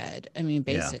Tesla said. I mean,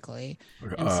 basically.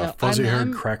 Yeah.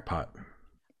 Fuzzy-haired crackpot.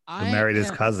 Married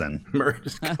his cousin.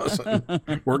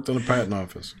 Worked in a patent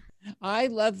office. I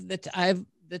love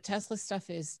the Tesla stuff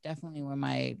is definitely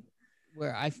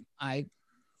where I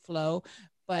flow.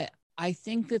 But I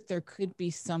think that there could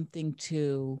be something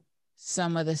to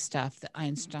some of the stuff that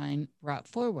Einstein brought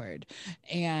forward.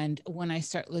 And when I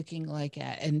start looking like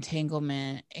at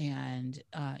entanglement and,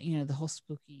 the whole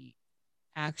spooky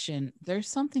action, there's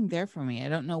something there for me. I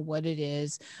don't know what it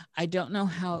is. I don't know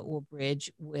how it will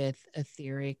bridge with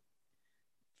etheric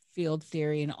field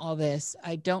theory and all this.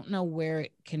 I don't know where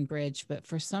it can bridge, but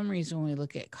for some reason, when we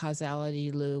look at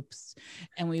causality loops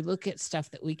and we look at stuff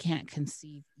that we can't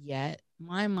conceive yet,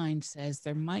 my mind says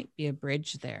there might be a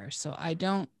bridge there. So I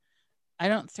don't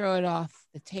throw it off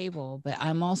the table, but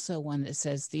I'm also one that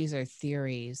says these are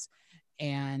theories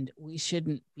and we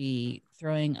shouldn't be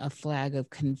throwing a flag of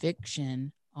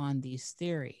conviction on these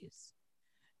theories.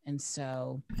 And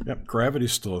so... Yep,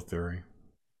 gravity's still a theory.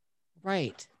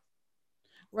 Right.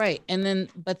 And then,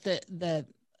 but the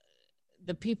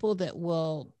people that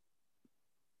will,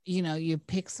 you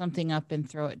pick something up and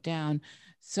throw it down.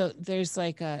 So there's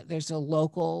there's a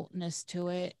localness to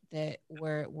it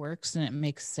where it works and it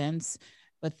makes sense.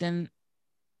 But then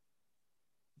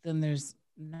then there's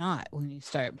not. When you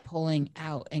start pulling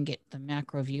out and get the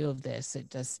macro view of this, it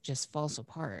just falls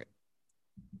apart.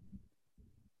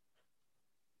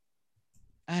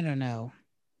 I don't know.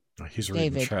 He's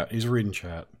reading David. chat. He's reading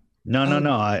chat. No.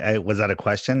 I was that a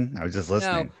question? I was just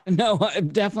listening. No, I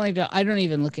definitely don't. I don't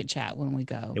even look at chat when we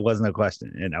go. It wasn't a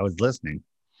question, and I was listening.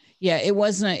 Yeah, it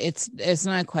wasn't. It's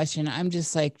not a question. I'm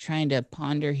just like trying to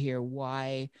ponder here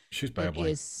why she's babbling.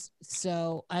 It is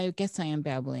so. I guess I am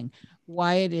babbling.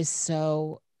 Why it is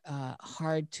so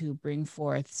hard to bring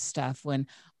forth stuff when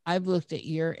I've looked at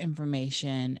your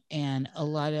information and a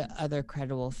lot of other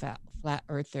credible flat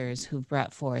earthers who've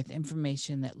brought forth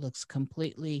information that looks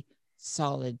completely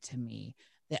solid to me,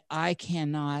 that I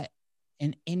cannot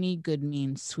in any good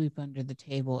means sweep under the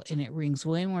table, and it rings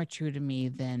way more true to me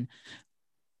than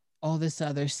all this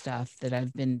other stuff that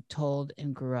I've been told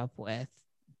and grew up with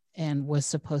and was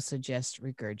supposed to just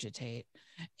regurgitate.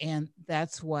 And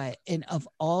that's what, and of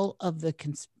all of the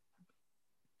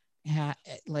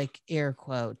like air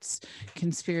quotes,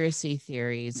 conspiracy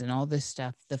theories and all this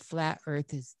stuff, the flat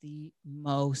earth is the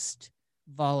most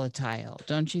volatile,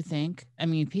 don't you think? I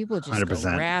mean, people just 100%.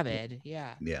 Go rabid.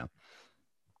 Yeah.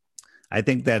 I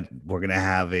think that we're going to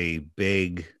have a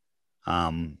big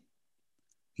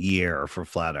year for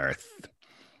flat earth.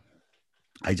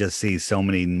 I just see so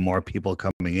many more people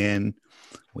coming in.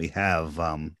 We have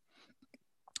the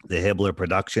Hibbler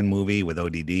production movie with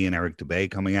ODD and Eric Dubay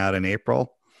coming out in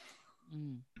April.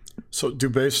 So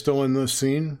Dubé's still in the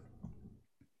scene?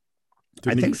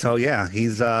 I think so. Yeah,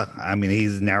 he's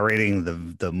he's narrating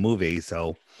the movie.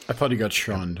 So I thought he got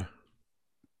shunned.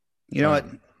 You know what?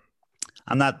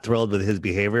 I'm not thrilled with his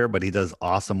behavior, but he does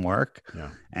awesome work. Yeah,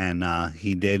 and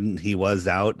he was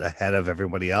out ahead of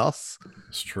everybody else.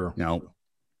 It's true. You know,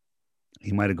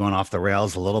 he might have gone off the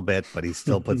rails a little bit, but he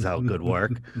still puts out good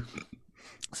work.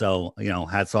 So, you know,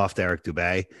 hats off to Eric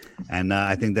Dubay. And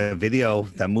I think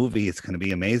that movie is going to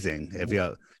be amazing. If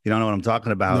you don't know what I'm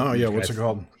talking about. No, yeah. What's it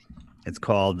called? It's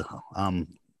called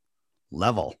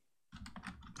Level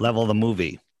the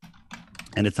movie.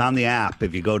 And it's on the app.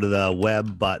 If you go to the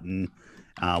web button,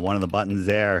 one of the buttons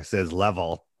there says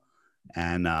Level,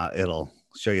 and it'll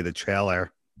show you the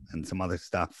trailer and some other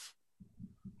stuff.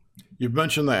 You've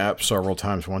mentioned the app several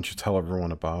times. Why don't you tell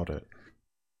everyone about it?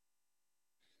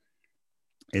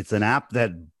 It's an app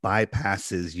that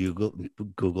bypasses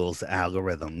Google's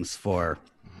algorithms for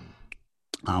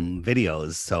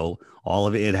videos. So all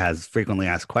of it has frequently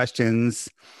asked questions.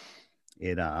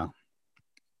 It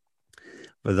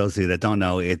for those of you that don't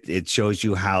know, it shows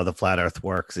you how the flat Earth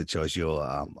works. It shows you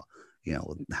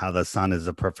how the sun is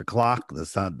a perfect clock.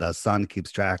 The sun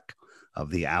keeps track of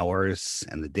the hours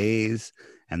and the days,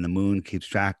 and the moon keeps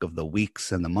track of the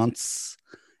weeks and the months.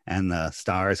 And the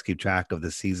stars keep track of the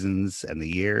seasons and the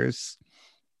years.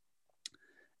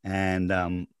 And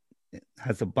it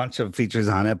has a bunch of features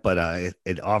on it, but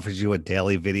it offers you a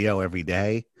daily video every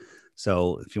day.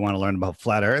 So if you want to learn about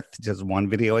flat Earth, just one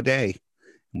video a day.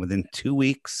 And within 2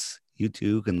 weeks, you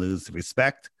too can lose the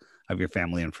respect of your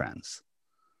family and friends.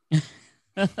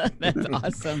 That's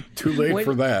awesome. Too late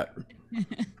for that.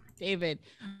 David,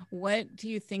 what do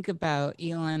you think about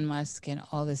Elon Musk and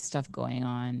all this stuff going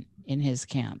on in his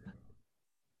camp?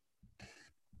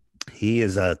 He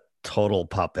is a total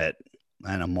puppet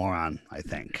and a moron, I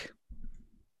think.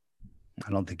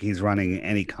 I don't think he's running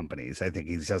any companies. I think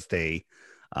he's just a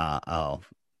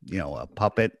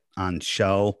puppet on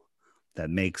show that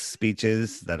makes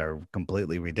speeches that are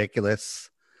completely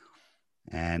ridiculous,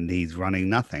 and he's running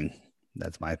nothing.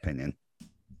 That's my opinion.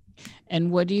 And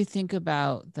what do you think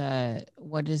about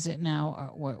what is it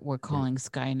now? We're calling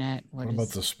Skynet. What about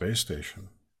the space station?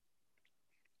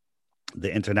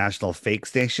 The International Fake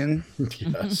Station?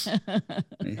 Yes.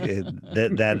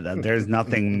 There's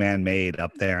nothing man-made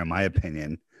up there, in my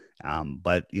opinion.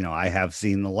 But, I have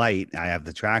seen the light. I have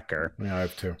the tracker. Yeah, I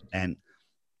have too. And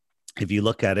if you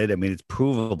look at it, I mean, it's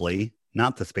provably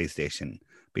not the space station,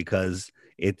 because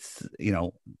it's,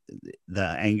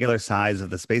 the angular size of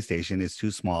the space station is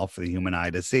too small for the human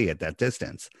eye to see at that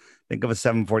distance. Think of a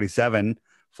 747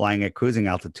 flying at cruising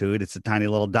altitude. It's a tiny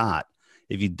little dot.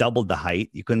 If you doubled the height,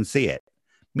 you couldn't see it.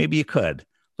 Maybe you could.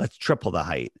 Let's triple the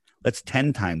height. Let's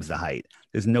 10 times the height.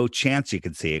 There's no chance you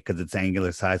could see it because its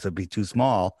angular size would be too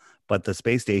small. But the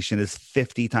space station is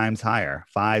 50 times higher,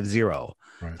 50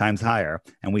 right. times higher.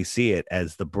 And we see it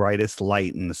as the brightest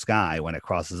light in the sky when it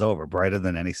crosses over, brighter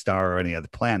than any star or any other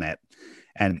planet.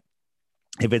 And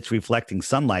if it's reflecting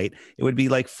sunlight, it would be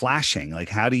like flashing. Like,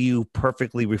 how do you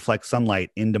perfectly reflect sunlight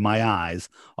into my eyes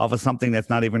off of something that's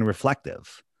not even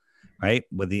reflective? Right?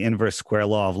 With the inverse square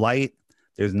law of light,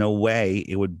 there's no way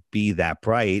it would be that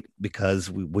bright because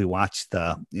we watched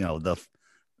the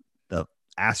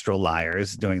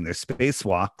astroliers doing their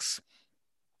spacewalks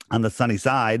on the sunny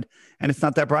side, and it's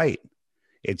not that bright.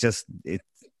 It's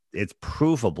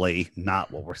provably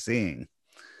not what we're seeing.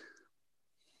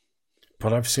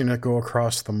 But I've seen it go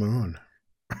across the moon.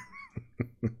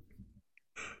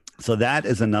 So that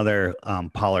is another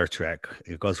polar trick.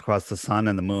 It goes across the sun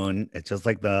and the moon. It's just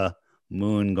like the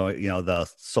moon going, the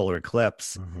solar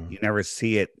eclipse. You never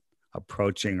see it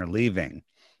approaching or leaving.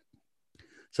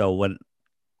 So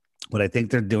what I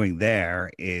think they're doing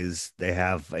there is they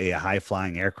have a high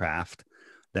flying aircraft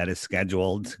that is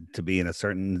scheduled to be in a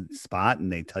certain spot,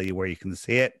 and they tell you where you can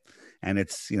see it. And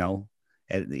it's,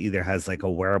 it either has like a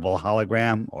wearable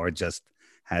hologram or just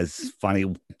has funny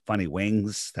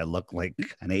wings that look like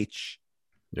an H.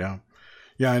 Yeah.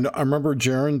 And I remember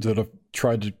Jaron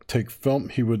tried to take film.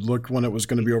 He would look when it was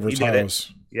going to be over his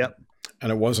house. Yep.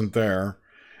 And it wasn't there.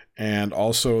 And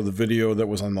also the video that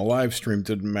was on the live stream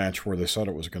didn't match where they said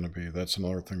it was going to be. That's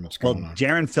another thing that's going on.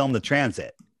 Jaron filmed the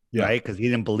transit, right? Because he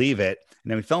didn't believe it.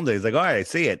 And then we filmed it. He's like, all right, I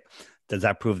see it. Does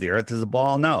that prove the Earth is a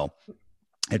ball? No.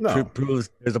 It proves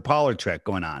there's a polar trick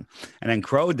going on. And then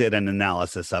Crow did an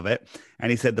analysis of it,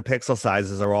 and he said the pixel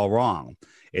sizes are all wrong.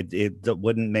 It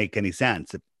wouldn't make any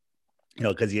sense.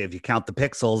 Because if you count the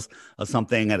pixels of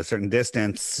something at a certain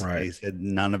distance, right. He said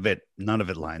none of it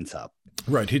lines up.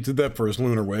 Right. He did that for his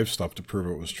lunar wave stuff to prove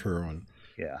it was true, and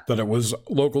that it was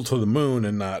local to the moon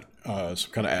and not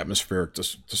some kind of atmospheric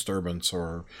disturbance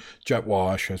or jet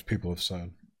wash, as people have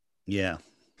said. Yeah.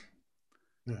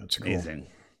 Yeah, it's amazing.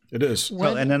 Cool. It is.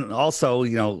 Well, and then also,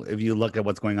 if you look at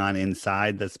what's going on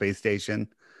inside the space station,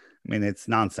 I mean, it's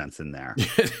nonsense in there.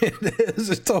 It is.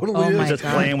 It totally is. Just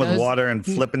playing with water and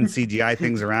flipping CGI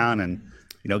things around and,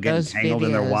 getting tangled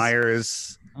in their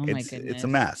wires. Oh my goodness. It's a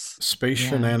mess. Space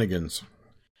shenanigans.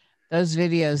 Those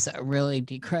videos really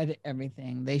decredit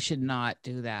everything. They should not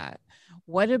do that.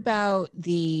 What about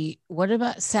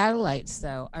satellites,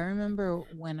 though? I remember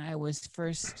when I was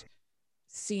first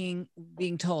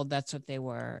being told that's what they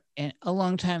were, and a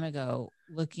long time ago,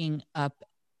 looking up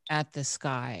at the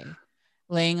sky,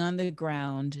 laying on the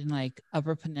ground in like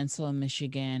Upper Peninsula,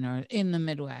 Michigan, or in the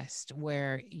Midwest,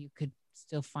 where you could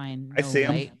still find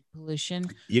light pollution.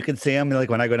 You can see them. Like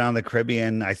when I go down the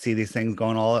Caribbean, I see these things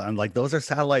going I'm like, those are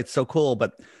satellites, so cool.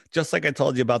 But just like I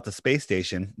told you about the space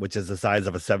station, which is the size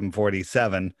of a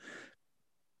 747,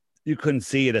 you couldn't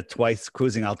see it at twice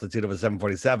cruising altitude of a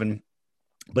 747.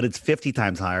 But it's 50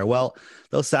 times higher. Well,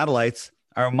 those satellites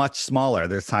are much smaller.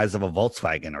 They're the size of a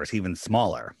Volkswagen or even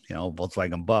smaller,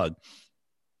 Volkswagen Bug.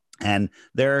 And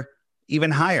they're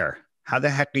even higher. How the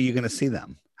heck are you going to see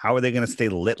them? How are they going to stay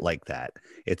lit like that?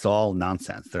 It's all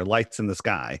nonsense. They're lights in the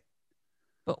sky.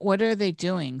 But what are they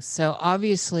doing? So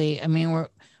obviously, I mean,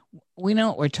 we know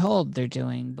what we're told they're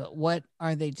doing, but what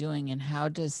are they doing, and how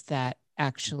does that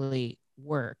actually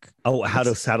work? Oh, how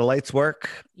do satellites work?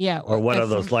 Yeah. Or what are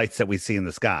those lights that we see in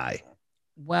the sky?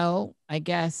 Well, I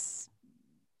guess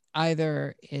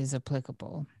either is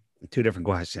applicable. Two different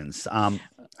questions.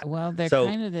 Well, they're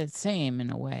kind of the same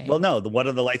in a way. Well, no. What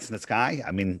are the lights in the sky?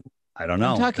 I mean, I don't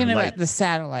know. I'm talking about the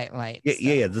satellite lights.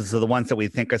 Yeah. These are the ones that we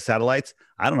think are satellites.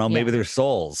 I don't know. Maybe they're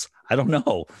souls. I don't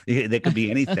know. They could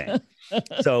be anything.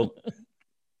 So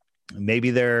maybe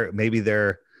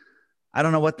they're. I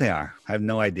don't know what they are. I have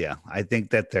no idea. I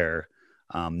think that they're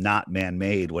not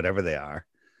man-made, whatever they are.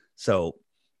 So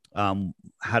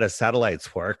how do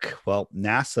satellites work? Well,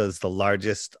 NASA is the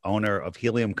largest owner of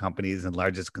helium companies and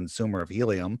largest consumer of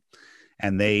helium.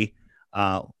 And they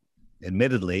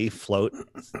admittedly float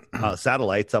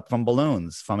satellites up from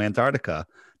balloons from Antarctica,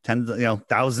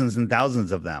 thousands and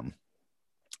thousands of them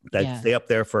that stay up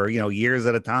there for, years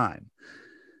at a time.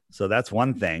 So that's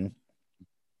one thing.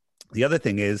 The other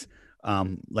thing is,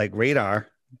 like radar,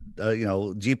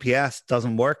 GPS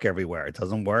doesn't work everywhere. It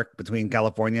doesn't work between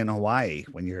California and Hawaii.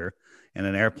 When you're in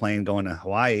an airplane going to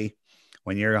Hawaii,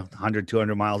 when you're 100,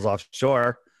 200 miles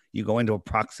offshore, you go into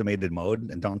approximated mode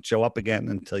and don't show up again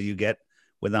until you get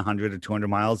within 100 or 200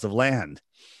 miles of land.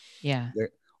 Yeah.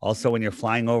 Also, when you're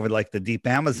flying over like the deep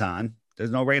Amazon,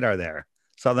 there's no radar there.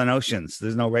 Southern Oceans,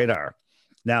 there's no radar.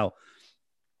 Now,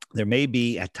 there may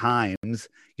be at times,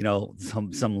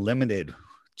 some limited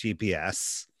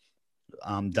GPS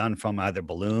done from either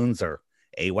balloons or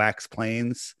AWACS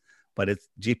planes, but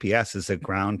GPS is a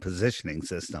ground positioning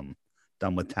system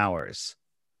done with towers.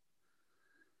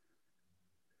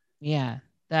 Yeah,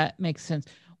 that makes sense.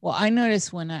 Well, I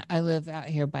notice when I live out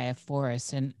here by a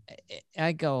forest, and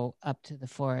I go up to the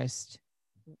forest,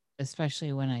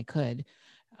 especially when I could,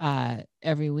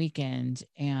 every weekend,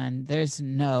 and there's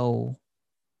no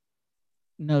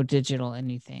no digital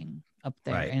anything up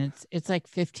there, Right. and it's like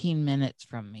 15 minutes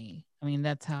from me. I mean,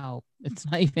 that's how it's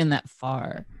not even that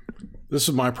far. This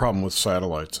is my problem with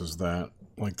satellites is that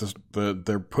like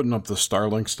they're putting up the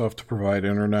Starlink stuff to provide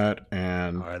internet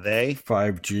and Are they?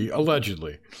 5G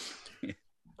allegedly.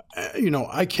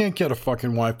 I can't get a fucking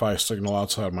Wi-Fi signal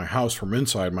outside my house from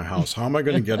inside my house. How am I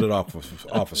going to get it off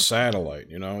a satellite?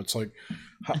 It's like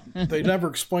they never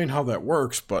explain how that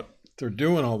works, but they're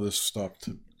doing all this stuff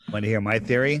to. Want to hear my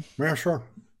theory? Yeah, sure.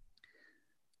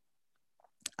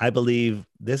 I believe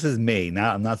this is me.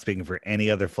 Now, I'm not speaking for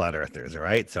any other flat earthers, all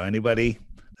right? So anybody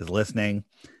that's listening,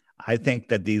 I think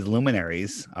that these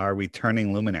luminaries are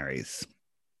returning luminaries.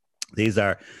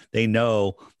 They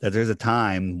know that there's a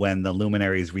time when the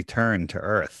luminaries return to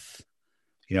Earth.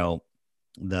 In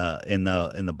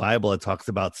the Bible, it talks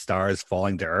about stars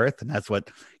falling to Earth. And that's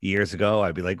what years ago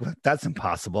I'd be like, well, that's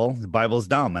impossible. The Bible's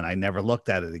dumb. And I never looked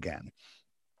at it again.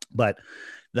 But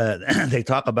they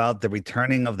talk about the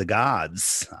returning of the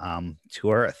gods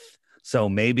to Earth. So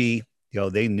maybe,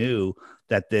 they knew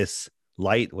that this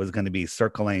light was going to be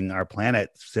circling our planet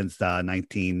since when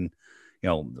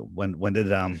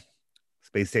did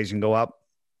space station go up?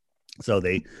 So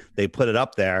they put it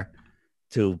up there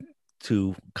to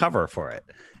cover for it.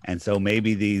 And so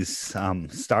maybe these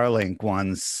Starlink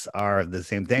ones are the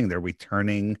same thing. They're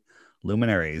returning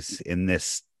luminaries in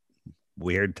this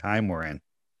weird time we're in.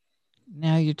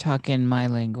 Now you're talking my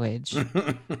language.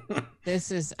 I'm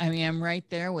right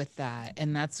there with that.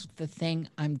 And that's the thing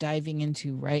I'm diving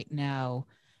into right now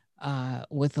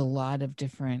with a lot of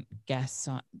different guests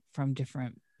from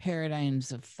different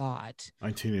paradigms of thought.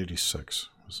 1986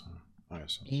 was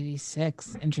ISS.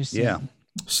 86, interesting. Yeah.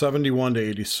 71 to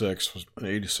 86 was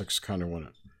 86 kind of when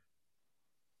it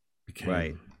became.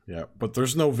 Right. Yeah, but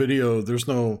there's no video, there's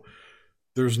no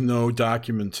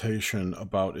documentation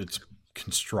about its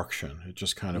construction. It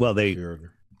just kind of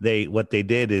appeared. What they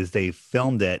did is they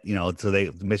filmed it, so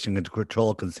the mission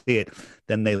control can see it.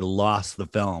 Then they lost the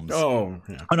films. Oh,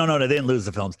 yeah. Oh, no, they didn't lose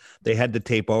the films. They had to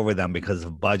tape over them because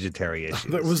of budgetary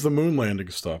issues. That was the moon landing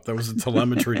stuff. That was the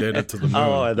telemetry data to the moon.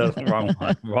 Oh, that's the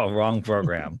wrong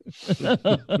program. But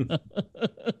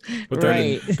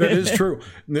that is true.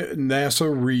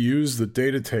 NASA reused the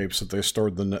data tapes that they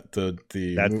stored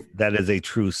that is a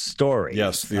true story.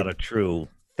 Yes, not a true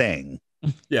thing.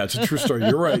 Yeah, it's a true story.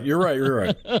 You're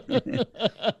right.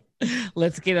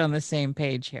 Let's get on the same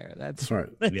page here. That's right.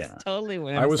 That's totally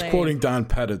what I was quoting Don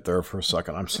Pettit there for a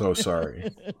second. I'm so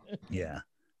sorry. Yeah.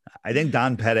 I think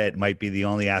Don Pettit might be the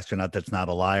only astronaut that's not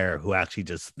a liar who actually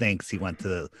just thinks he went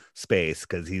to space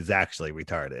because he's actually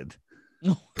retarded.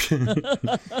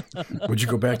 Would you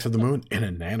go back to the moon in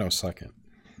a nanosecond?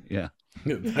 Yeah.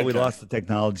 But we lost the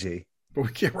technology.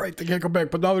 But they can't go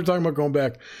back. But now they're talking about going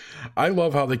back. I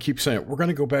love how they keep saying, we're going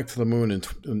to go back to the moon. And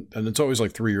it's always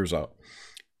like 3 years out.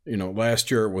 Last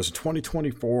year it was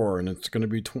 2024 and it's going to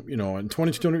be, and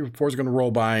 2024 is going to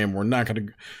roll by and we're not going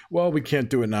to, we can't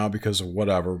do it now because of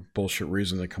whatever bullshit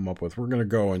reason they come up with. We're going to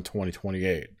go in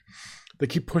 2028. They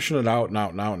keep pushing it out and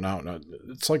out and out and out. And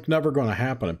it's like never going to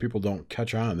happen and people don't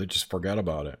catch on. They just forget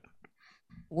about it.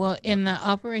 Well, in the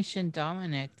Operation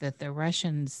Dominic that the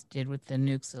Russians did with the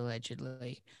nukes,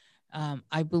 allegedly,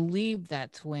 I believe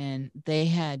that's when they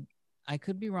had, I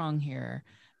could be wrong here,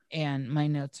 and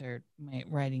my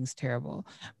writing's terrible,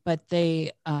 but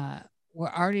they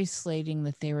were already slating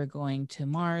that they were going to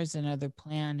Mars and other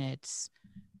planets,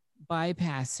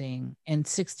 bypassing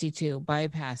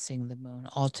the moon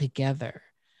altogether.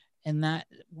 And that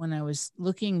when I was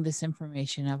looking this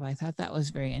information up, I thought that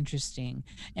was very interesting.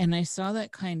 And I saw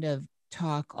that kind of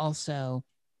talk also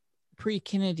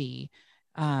pre-Kennedy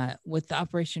with the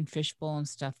Operation Fishbowl and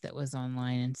stuff that was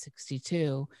online in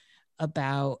 62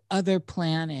 about other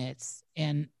planets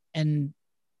and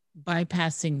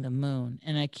bypassing the moon.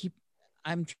 And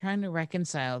I'm trying to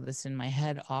reconcile this in my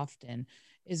head often,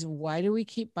 is why do we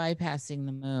keep bypassing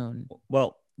the moon?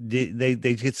 Well, they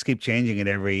just keep changing it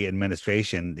every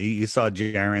administration. You saw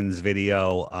Jaron's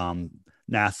video,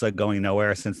 NASA going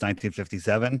nowhere since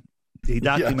 1957. He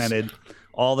documented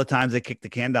all the times they kicked the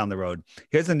can down the road.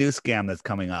 Here's a new scam that's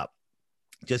coming up.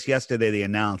 Just yesterday, they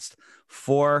announced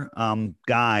 4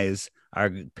 guys are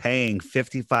paying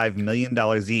 $55 million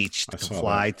each to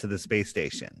fly to the space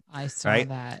station. I saw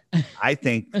that. I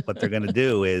think what they're going to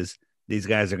do is these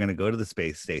guys are going to go to the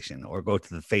space station or go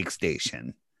to the fake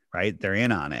station. Right? They're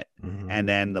in on it. Mm-hmm. And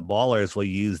then the ballers will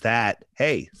use that.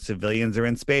 Hey, civilians are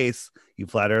in space. You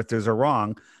flat earthers are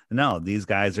wrong. No, these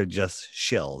guys are just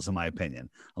shills, in my opinion.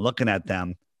 I'm looking at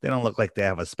them. They don't look like they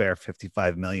have a spare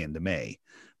 $55 million to me.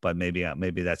 But maybe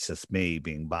that's just me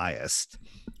being biased.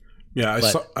 Yeah,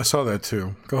 But I saw that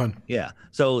too. Go ahead. yeah,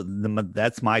 so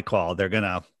that's my call.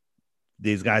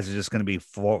 These guys are just gonna be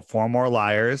four more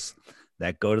liars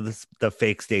that go to the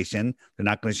fake station. They're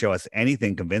not going to show us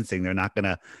anything convincing. They're not going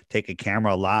to take a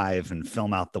camera live and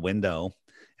film out the window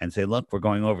and say, look, we're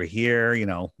going over here. You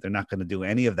know, they're not going to do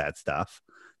any of that stuff.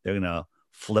 They're going to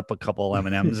flip a couple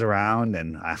M&Ms around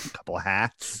and a couple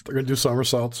hats. They're going to do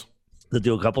somersaults. They'll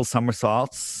do a couple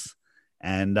somersaults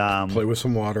and play with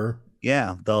some water.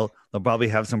 Yeah, they'll probably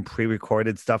have some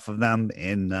pre-recorded stuff of them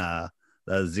in the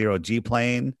 0G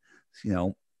plane, you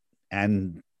know,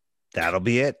 and that'll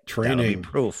be it. Training. That'll be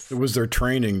proof. It was their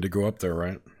training to go up there,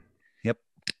 right? Yep.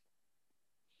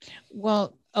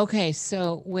 Well, okay.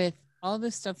 So with all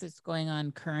the stuff that's going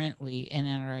on currently in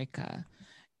Antarctica,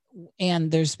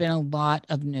 and there's been a lot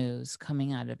of news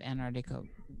coming out of Antarctica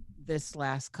this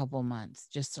last couple months,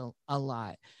 just a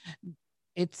lot.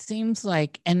 It seems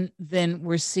like, and then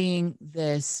we're seeing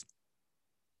this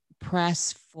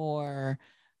press for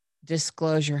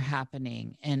disclosure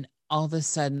happening, and all of a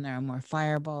sudden there are more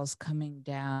fireballs coming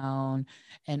down,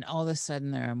 and all of a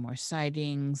sudden there are more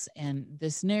sightings, and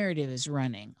this narrative is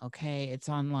running. Okay, it's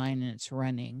online and it's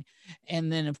running.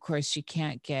 And then of course you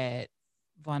can't get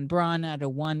von Braun out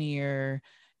of one ear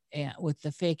with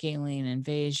the fake alien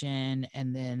invasion,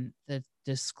 and then the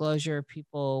disclosure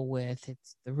people with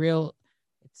it's the real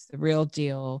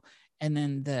deal, and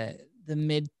then the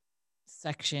mid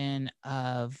section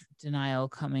of denial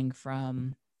coming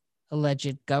from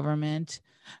alleged government.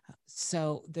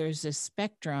 So there's a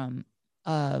spectrum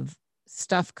of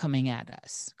stuff coming at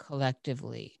us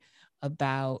collectively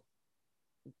about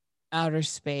outer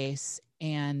space,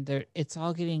 and it's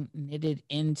all getting knitted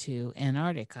into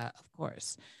Antarctica, of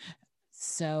course.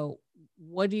 So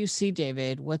what do you see,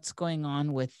 David? What's going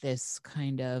on with this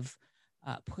kind of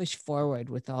push forward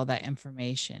with all that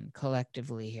information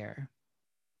collectively here?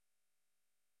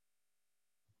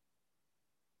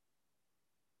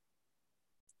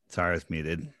 Sorry, I was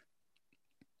muted.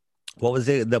 What was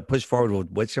it? The push forward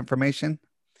with which information?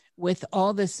 With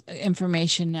all this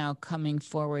information now coming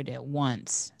forward at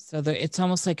once. So it's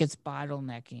almost like it's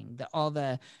bottlenecking. All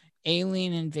the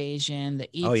alien invasion, the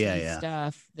ET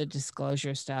stuff, the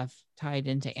disclosure stuff tied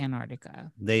into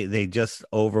Antarctica. They just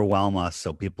overwhelm us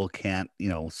so people can't,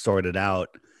 sort it out.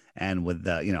 And with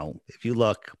the, if you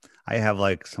look, I have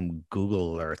like some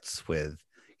Google alerts with,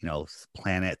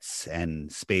 planets and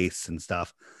space and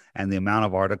stuff. And the amount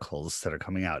of articles that are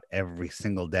coming out every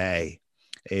single day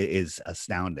is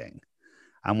astounding.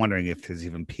 I'm wondering if there's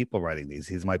even people writing these.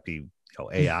 These might be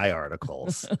AI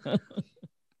articles.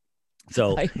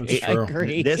 So I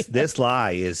agree. This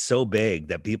lie is so big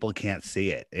that people can't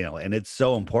see it, and it's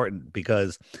so important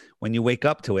because when you wake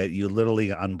up to it, you literally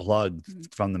unplug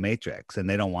from the matrix, and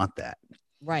they don't want that.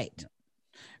 Right.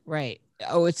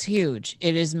 Oh, it's huge.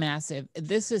 It is massive.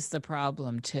 This is the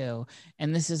problem too.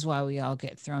 And this is why we all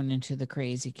get thrown into the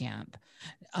crazy camp,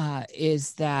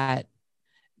 is that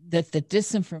the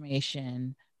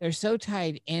disinformation, they're so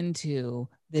tied into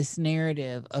this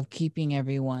narrative of keeping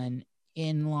everyone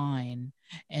in line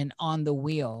and on the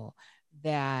wheel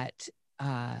that,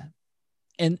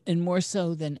 and more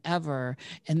so than ever.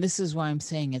 And this is why I'm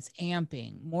saying it's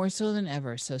amping more so than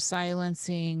ever. So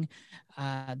silencing,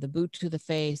 the boot to the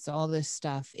face, all this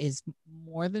stuff is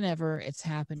more than ever. It's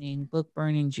happening. Book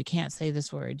burnings. You can't say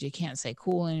this word. You can't say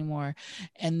cool anymore.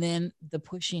 And then the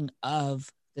pushing of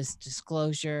this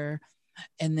disclosure,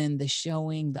 and then the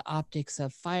showing the optics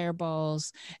of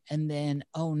fireballs. And then,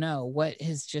 oh no, what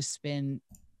has just been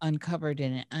uncovered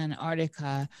in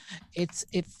Antarctica,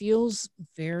 it feels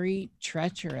very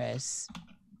treacherous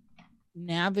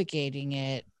navigating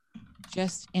it,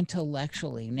 just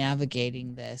intellectually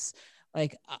navigating this.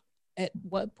 Like, at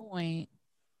what point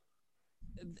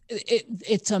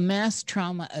it's a mass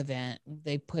trauma event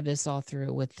they put us all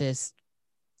through with this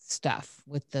stuff,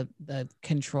 with the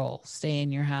control, stay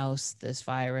in your house, this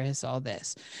virus, all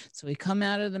this. So we come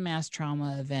out of the mass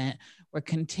trauma event, we're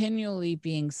continually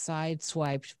being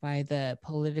sideswiped by the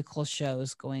political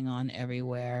shows going on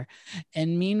everywhere,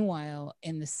 and meanwhile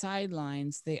in the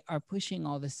sidelines they are pushing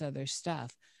all this other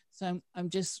stuff. So I'm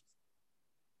just,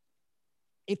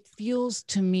 it feels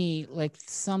to me like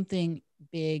something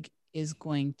big is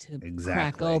going to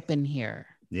crack open here.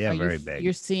 Yeah, very big.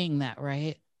 You're seeing that,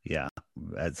 right? Yeah,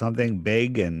 something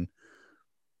big and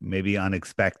maybe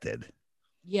unexpected.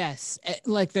 Yes,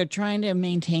 like they're trying to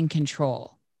maintain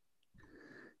control.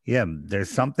 Yeah, there's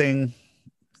something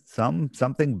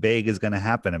big is going to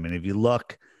happen. I mean, if you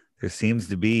look, there seems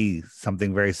to be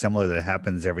something very similar that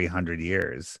happens every 100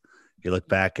 years. If you look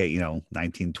back at,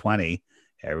 1920,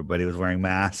 everybody was wearing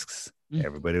masks.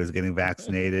 Everybody was getting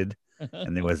vaccinated.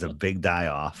 and there was a big die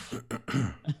off.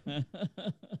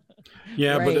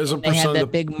 Yeah, Right, but as a and they had percent that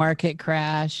of big market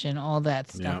crash and all that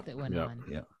stuff Yeah, that went yeah. on.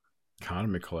 Yeah.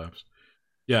 economy collapse.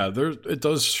 Yeah, it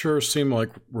does sure seem like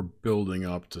we're building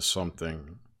up to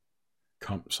something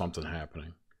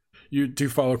happening. Do you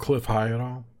follow Cliff High at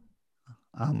all?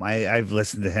 I've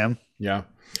listened to him. Yeah,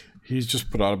 he's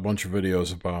just put out a bunch of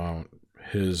videos about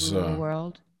his Woo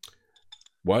world.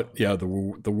 what? Yeah, the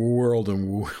Woo World and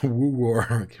Woo War.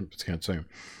 I can't say.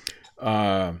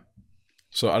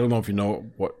 So I don't know if you know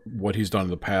what he's done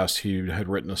in the past. He had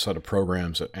written a set of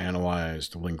programs that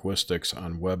analyzed linguistics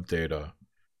on web data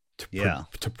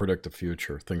to predict the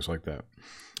future, things like that.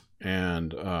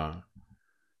 And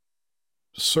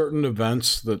certain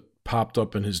events that popped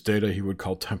up in his data he would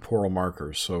call temporal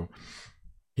markers. So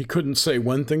he couldn't say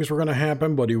when things were going to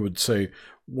happen, but he would say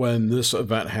when this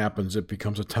event happens, it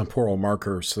becomes a temporal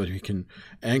marker so that he can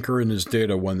anchor in his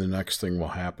data when the next thing will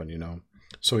happen, you know.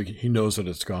 So he knows that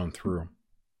it's gone through.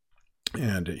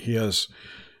 And he's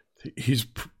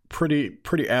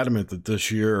pretty adamant that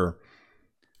this year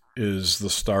is the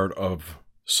start of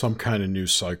some kind of new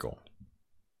cycle.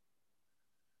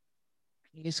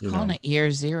 He's calling it year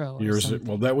zero.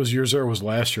 Well, that was year zero was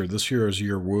last year. This year is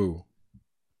year woo.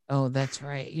 Oh, that's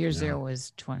right. Year zero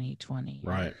was 2020.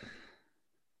 Right.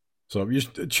 So you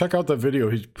check out that video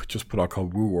he just put out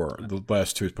called Woo War. The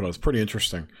last two he's put out. It's pretty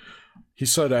interesting. He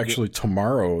said actually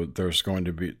tomorrow there's going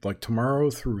to be, like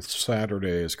tomorrow through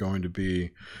Saturday is going to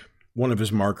be, one of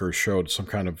his markers showed some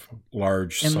kind of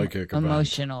large psychic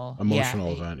emotional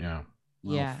event. Yeah.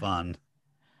 Yeah. Fun.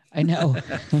 I know.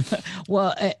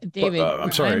 Well, David, but,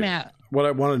 I'm sorry. at... What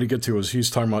I wanted to get to is he's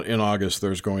talking about in August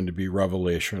there's going to be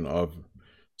revelation of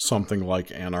something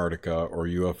like Antarctica or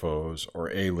UFOs or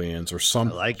aliens or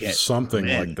something like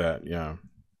that. Yeah.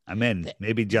 I'm in.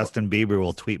 Maybe Justin Bieber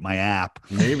will tweet my app.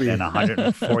 Maybe. And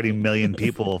 140 million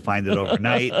people will find it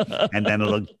overnight. And then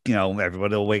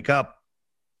everybody will wake up.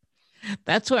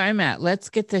 That's where I'm at. Let's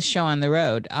get this show on the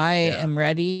road. I am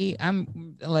ready.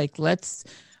 I'm like,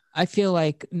 I feel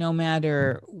like no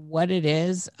matter what it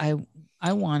is, I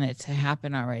want it to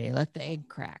happen already. Let the egg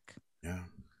crack. Yeah.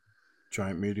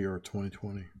 Giant meteor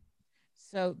 2020.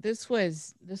 So this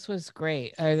was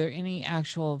great. Are there any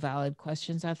actual valid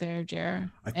questions out there, Jer?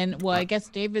 I guess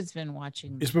David's been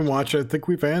watching. He's been watching. I think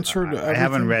we've answered. I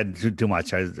haven't read too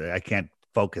much. I can't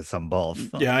focus on both.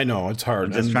 Yeah, I know it's hard.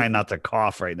 I'm just trying not to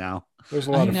cough right now. There's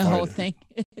a lot of fighting.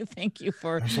 Thank you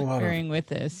for bearing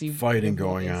with us. Fighting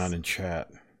going on in chat.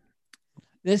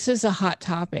 This is a hot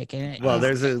topic, and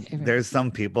there's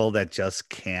some people that just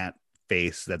can't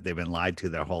face that they've been lied to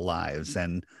their whole lives,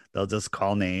 and they'll just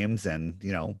call names and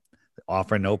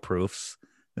offer no proofs.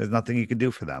 There's nothing you can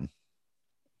do for them.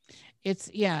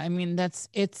 It's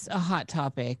a hot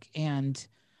topic, and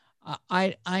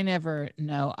I never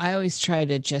know. I always try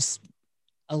to just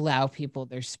allow people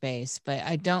their space, but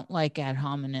I don't like ad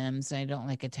hominems. I don't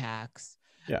like attacks.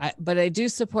 Yeah. But I do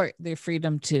support their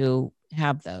freedom to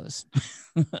have those.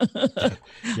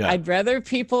 Yeah. I'd rather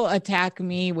people attack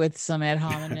me with some ad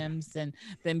hominems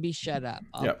than be shut up.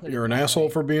 You're an asshole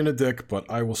for being a dick, but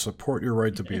I will support your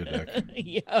right to be a dick.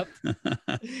 Yep.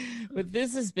 But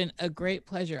this has been a great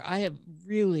pleasure. I have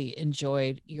really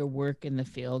enjoyed your work in the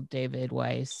field, David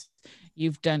Weiss.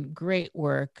 You've done great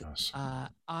work. Yes.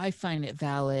 I find it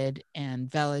valid and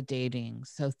validating.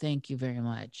 So thank you very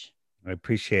much. I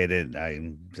appreciate it.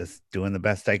 I'm just doing the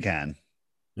best I can.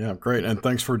 Yeah, great. And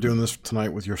thanks for doing this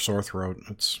tonight with your sore throat.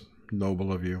 It's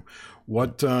noble of you.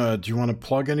 What do you want to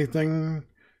plug anything?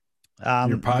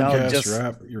 Your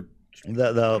podcast,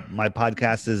 my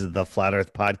podcast is the Flat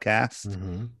Earth Podcast.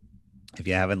 Mm-hmm. If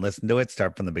you haven't listened to it,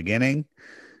 start from the beginning,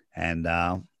 and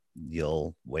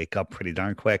you'll wake up pretty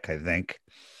darn quick, I think.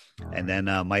 Right. And then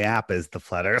my app is the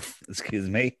Flat Earth. Excuse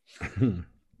me.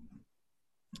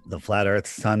 The Flat Earth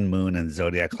Sun, Moon, and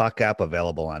Zodiac Clock app,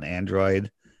 available on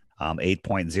Android,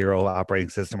 8.0 operating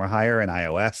system or higher, and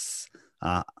iOS,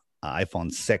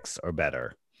 iPhone 6 or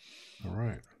better. All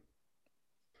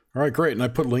right, great. And I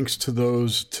put links to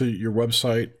those to your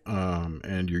website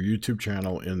and your YouTube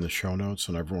channel in the show notes,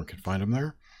 and everyone can find them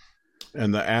there.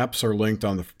 And the apps are linked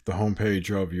on the homepage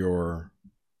of your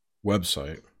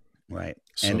website. Right.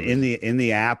 So and in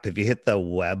the app, if you hit the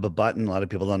web button, a lot of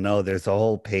people don't know, there's a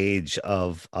whole page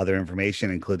of other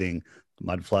information, including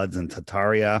mud floods and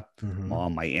Tartaria. Mm-hmm. All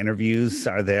my interviews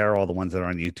are there. All the ones that are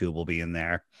on YouTube will be in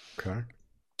there. Okay.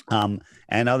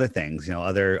 And other things,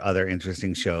 other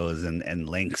interesting shows and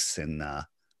links and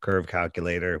curve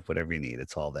calculator, whatever you need,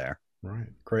 it's all there. Right.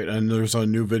 Great. And there's a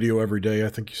new video every day, I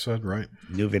think you said, right?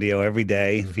 New video every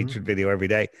day, featured video every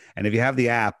day. And if you have the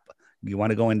app, You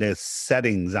want to go into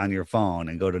settings on your phone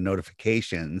and go to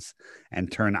notifications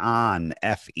and turn on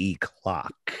FE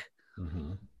clock,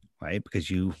 right?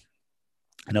 Because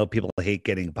I know people hate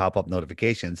getting pop-up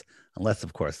notifications, unless,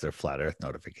 of course, they're flat Earth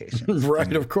notifications.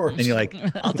 Right, of course. And you're like,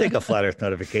 I'll take a flat Earth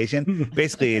notification.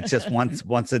 Basically, it's just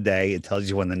once a day. It tells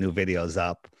you when the new video is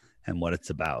up and what it's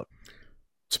about.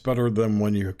 It's better than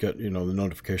when you get, the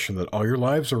notification that all your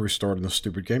lives are restored in the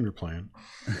stupid game you're playing.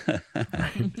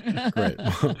 Right. Great.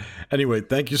 Anyway,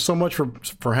 thank you so much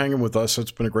for hanging with us.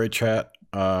 It's been a great chat.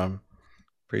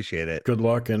 Appreciate it. Good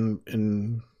luck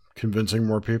in convincing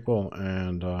more people,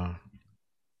 and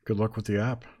good luck with the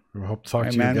app. We hope to talk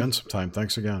to you again sometime.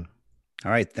 Thanks again.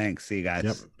 All right. Thanks. See you guys.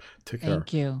 Yep. Take care.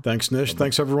 Thank you. Thanks, Nish.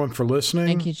 Thanks, everyone, for listening.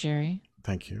 Thank you, Jerry.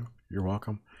 Thank you. You're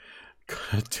welcome.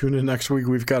 Tune in next week.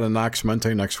 We've got a Nox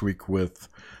Mente next week with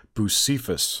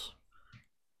Bucephus.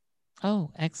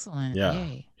 Oh, excellent. Yeah.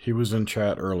 Yay. He was in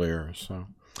chat earlier. So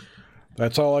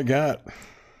that's all I got.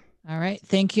 All right.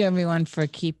 Thank you, everyone, for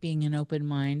keeping an open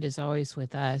mind, as always,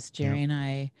 with us. Jerry and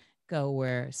I go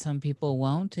where some people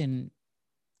won't and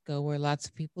go where lots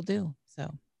of people do.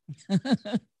 So,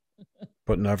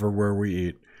 but never where we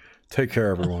eat. Take care,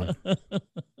 everyone.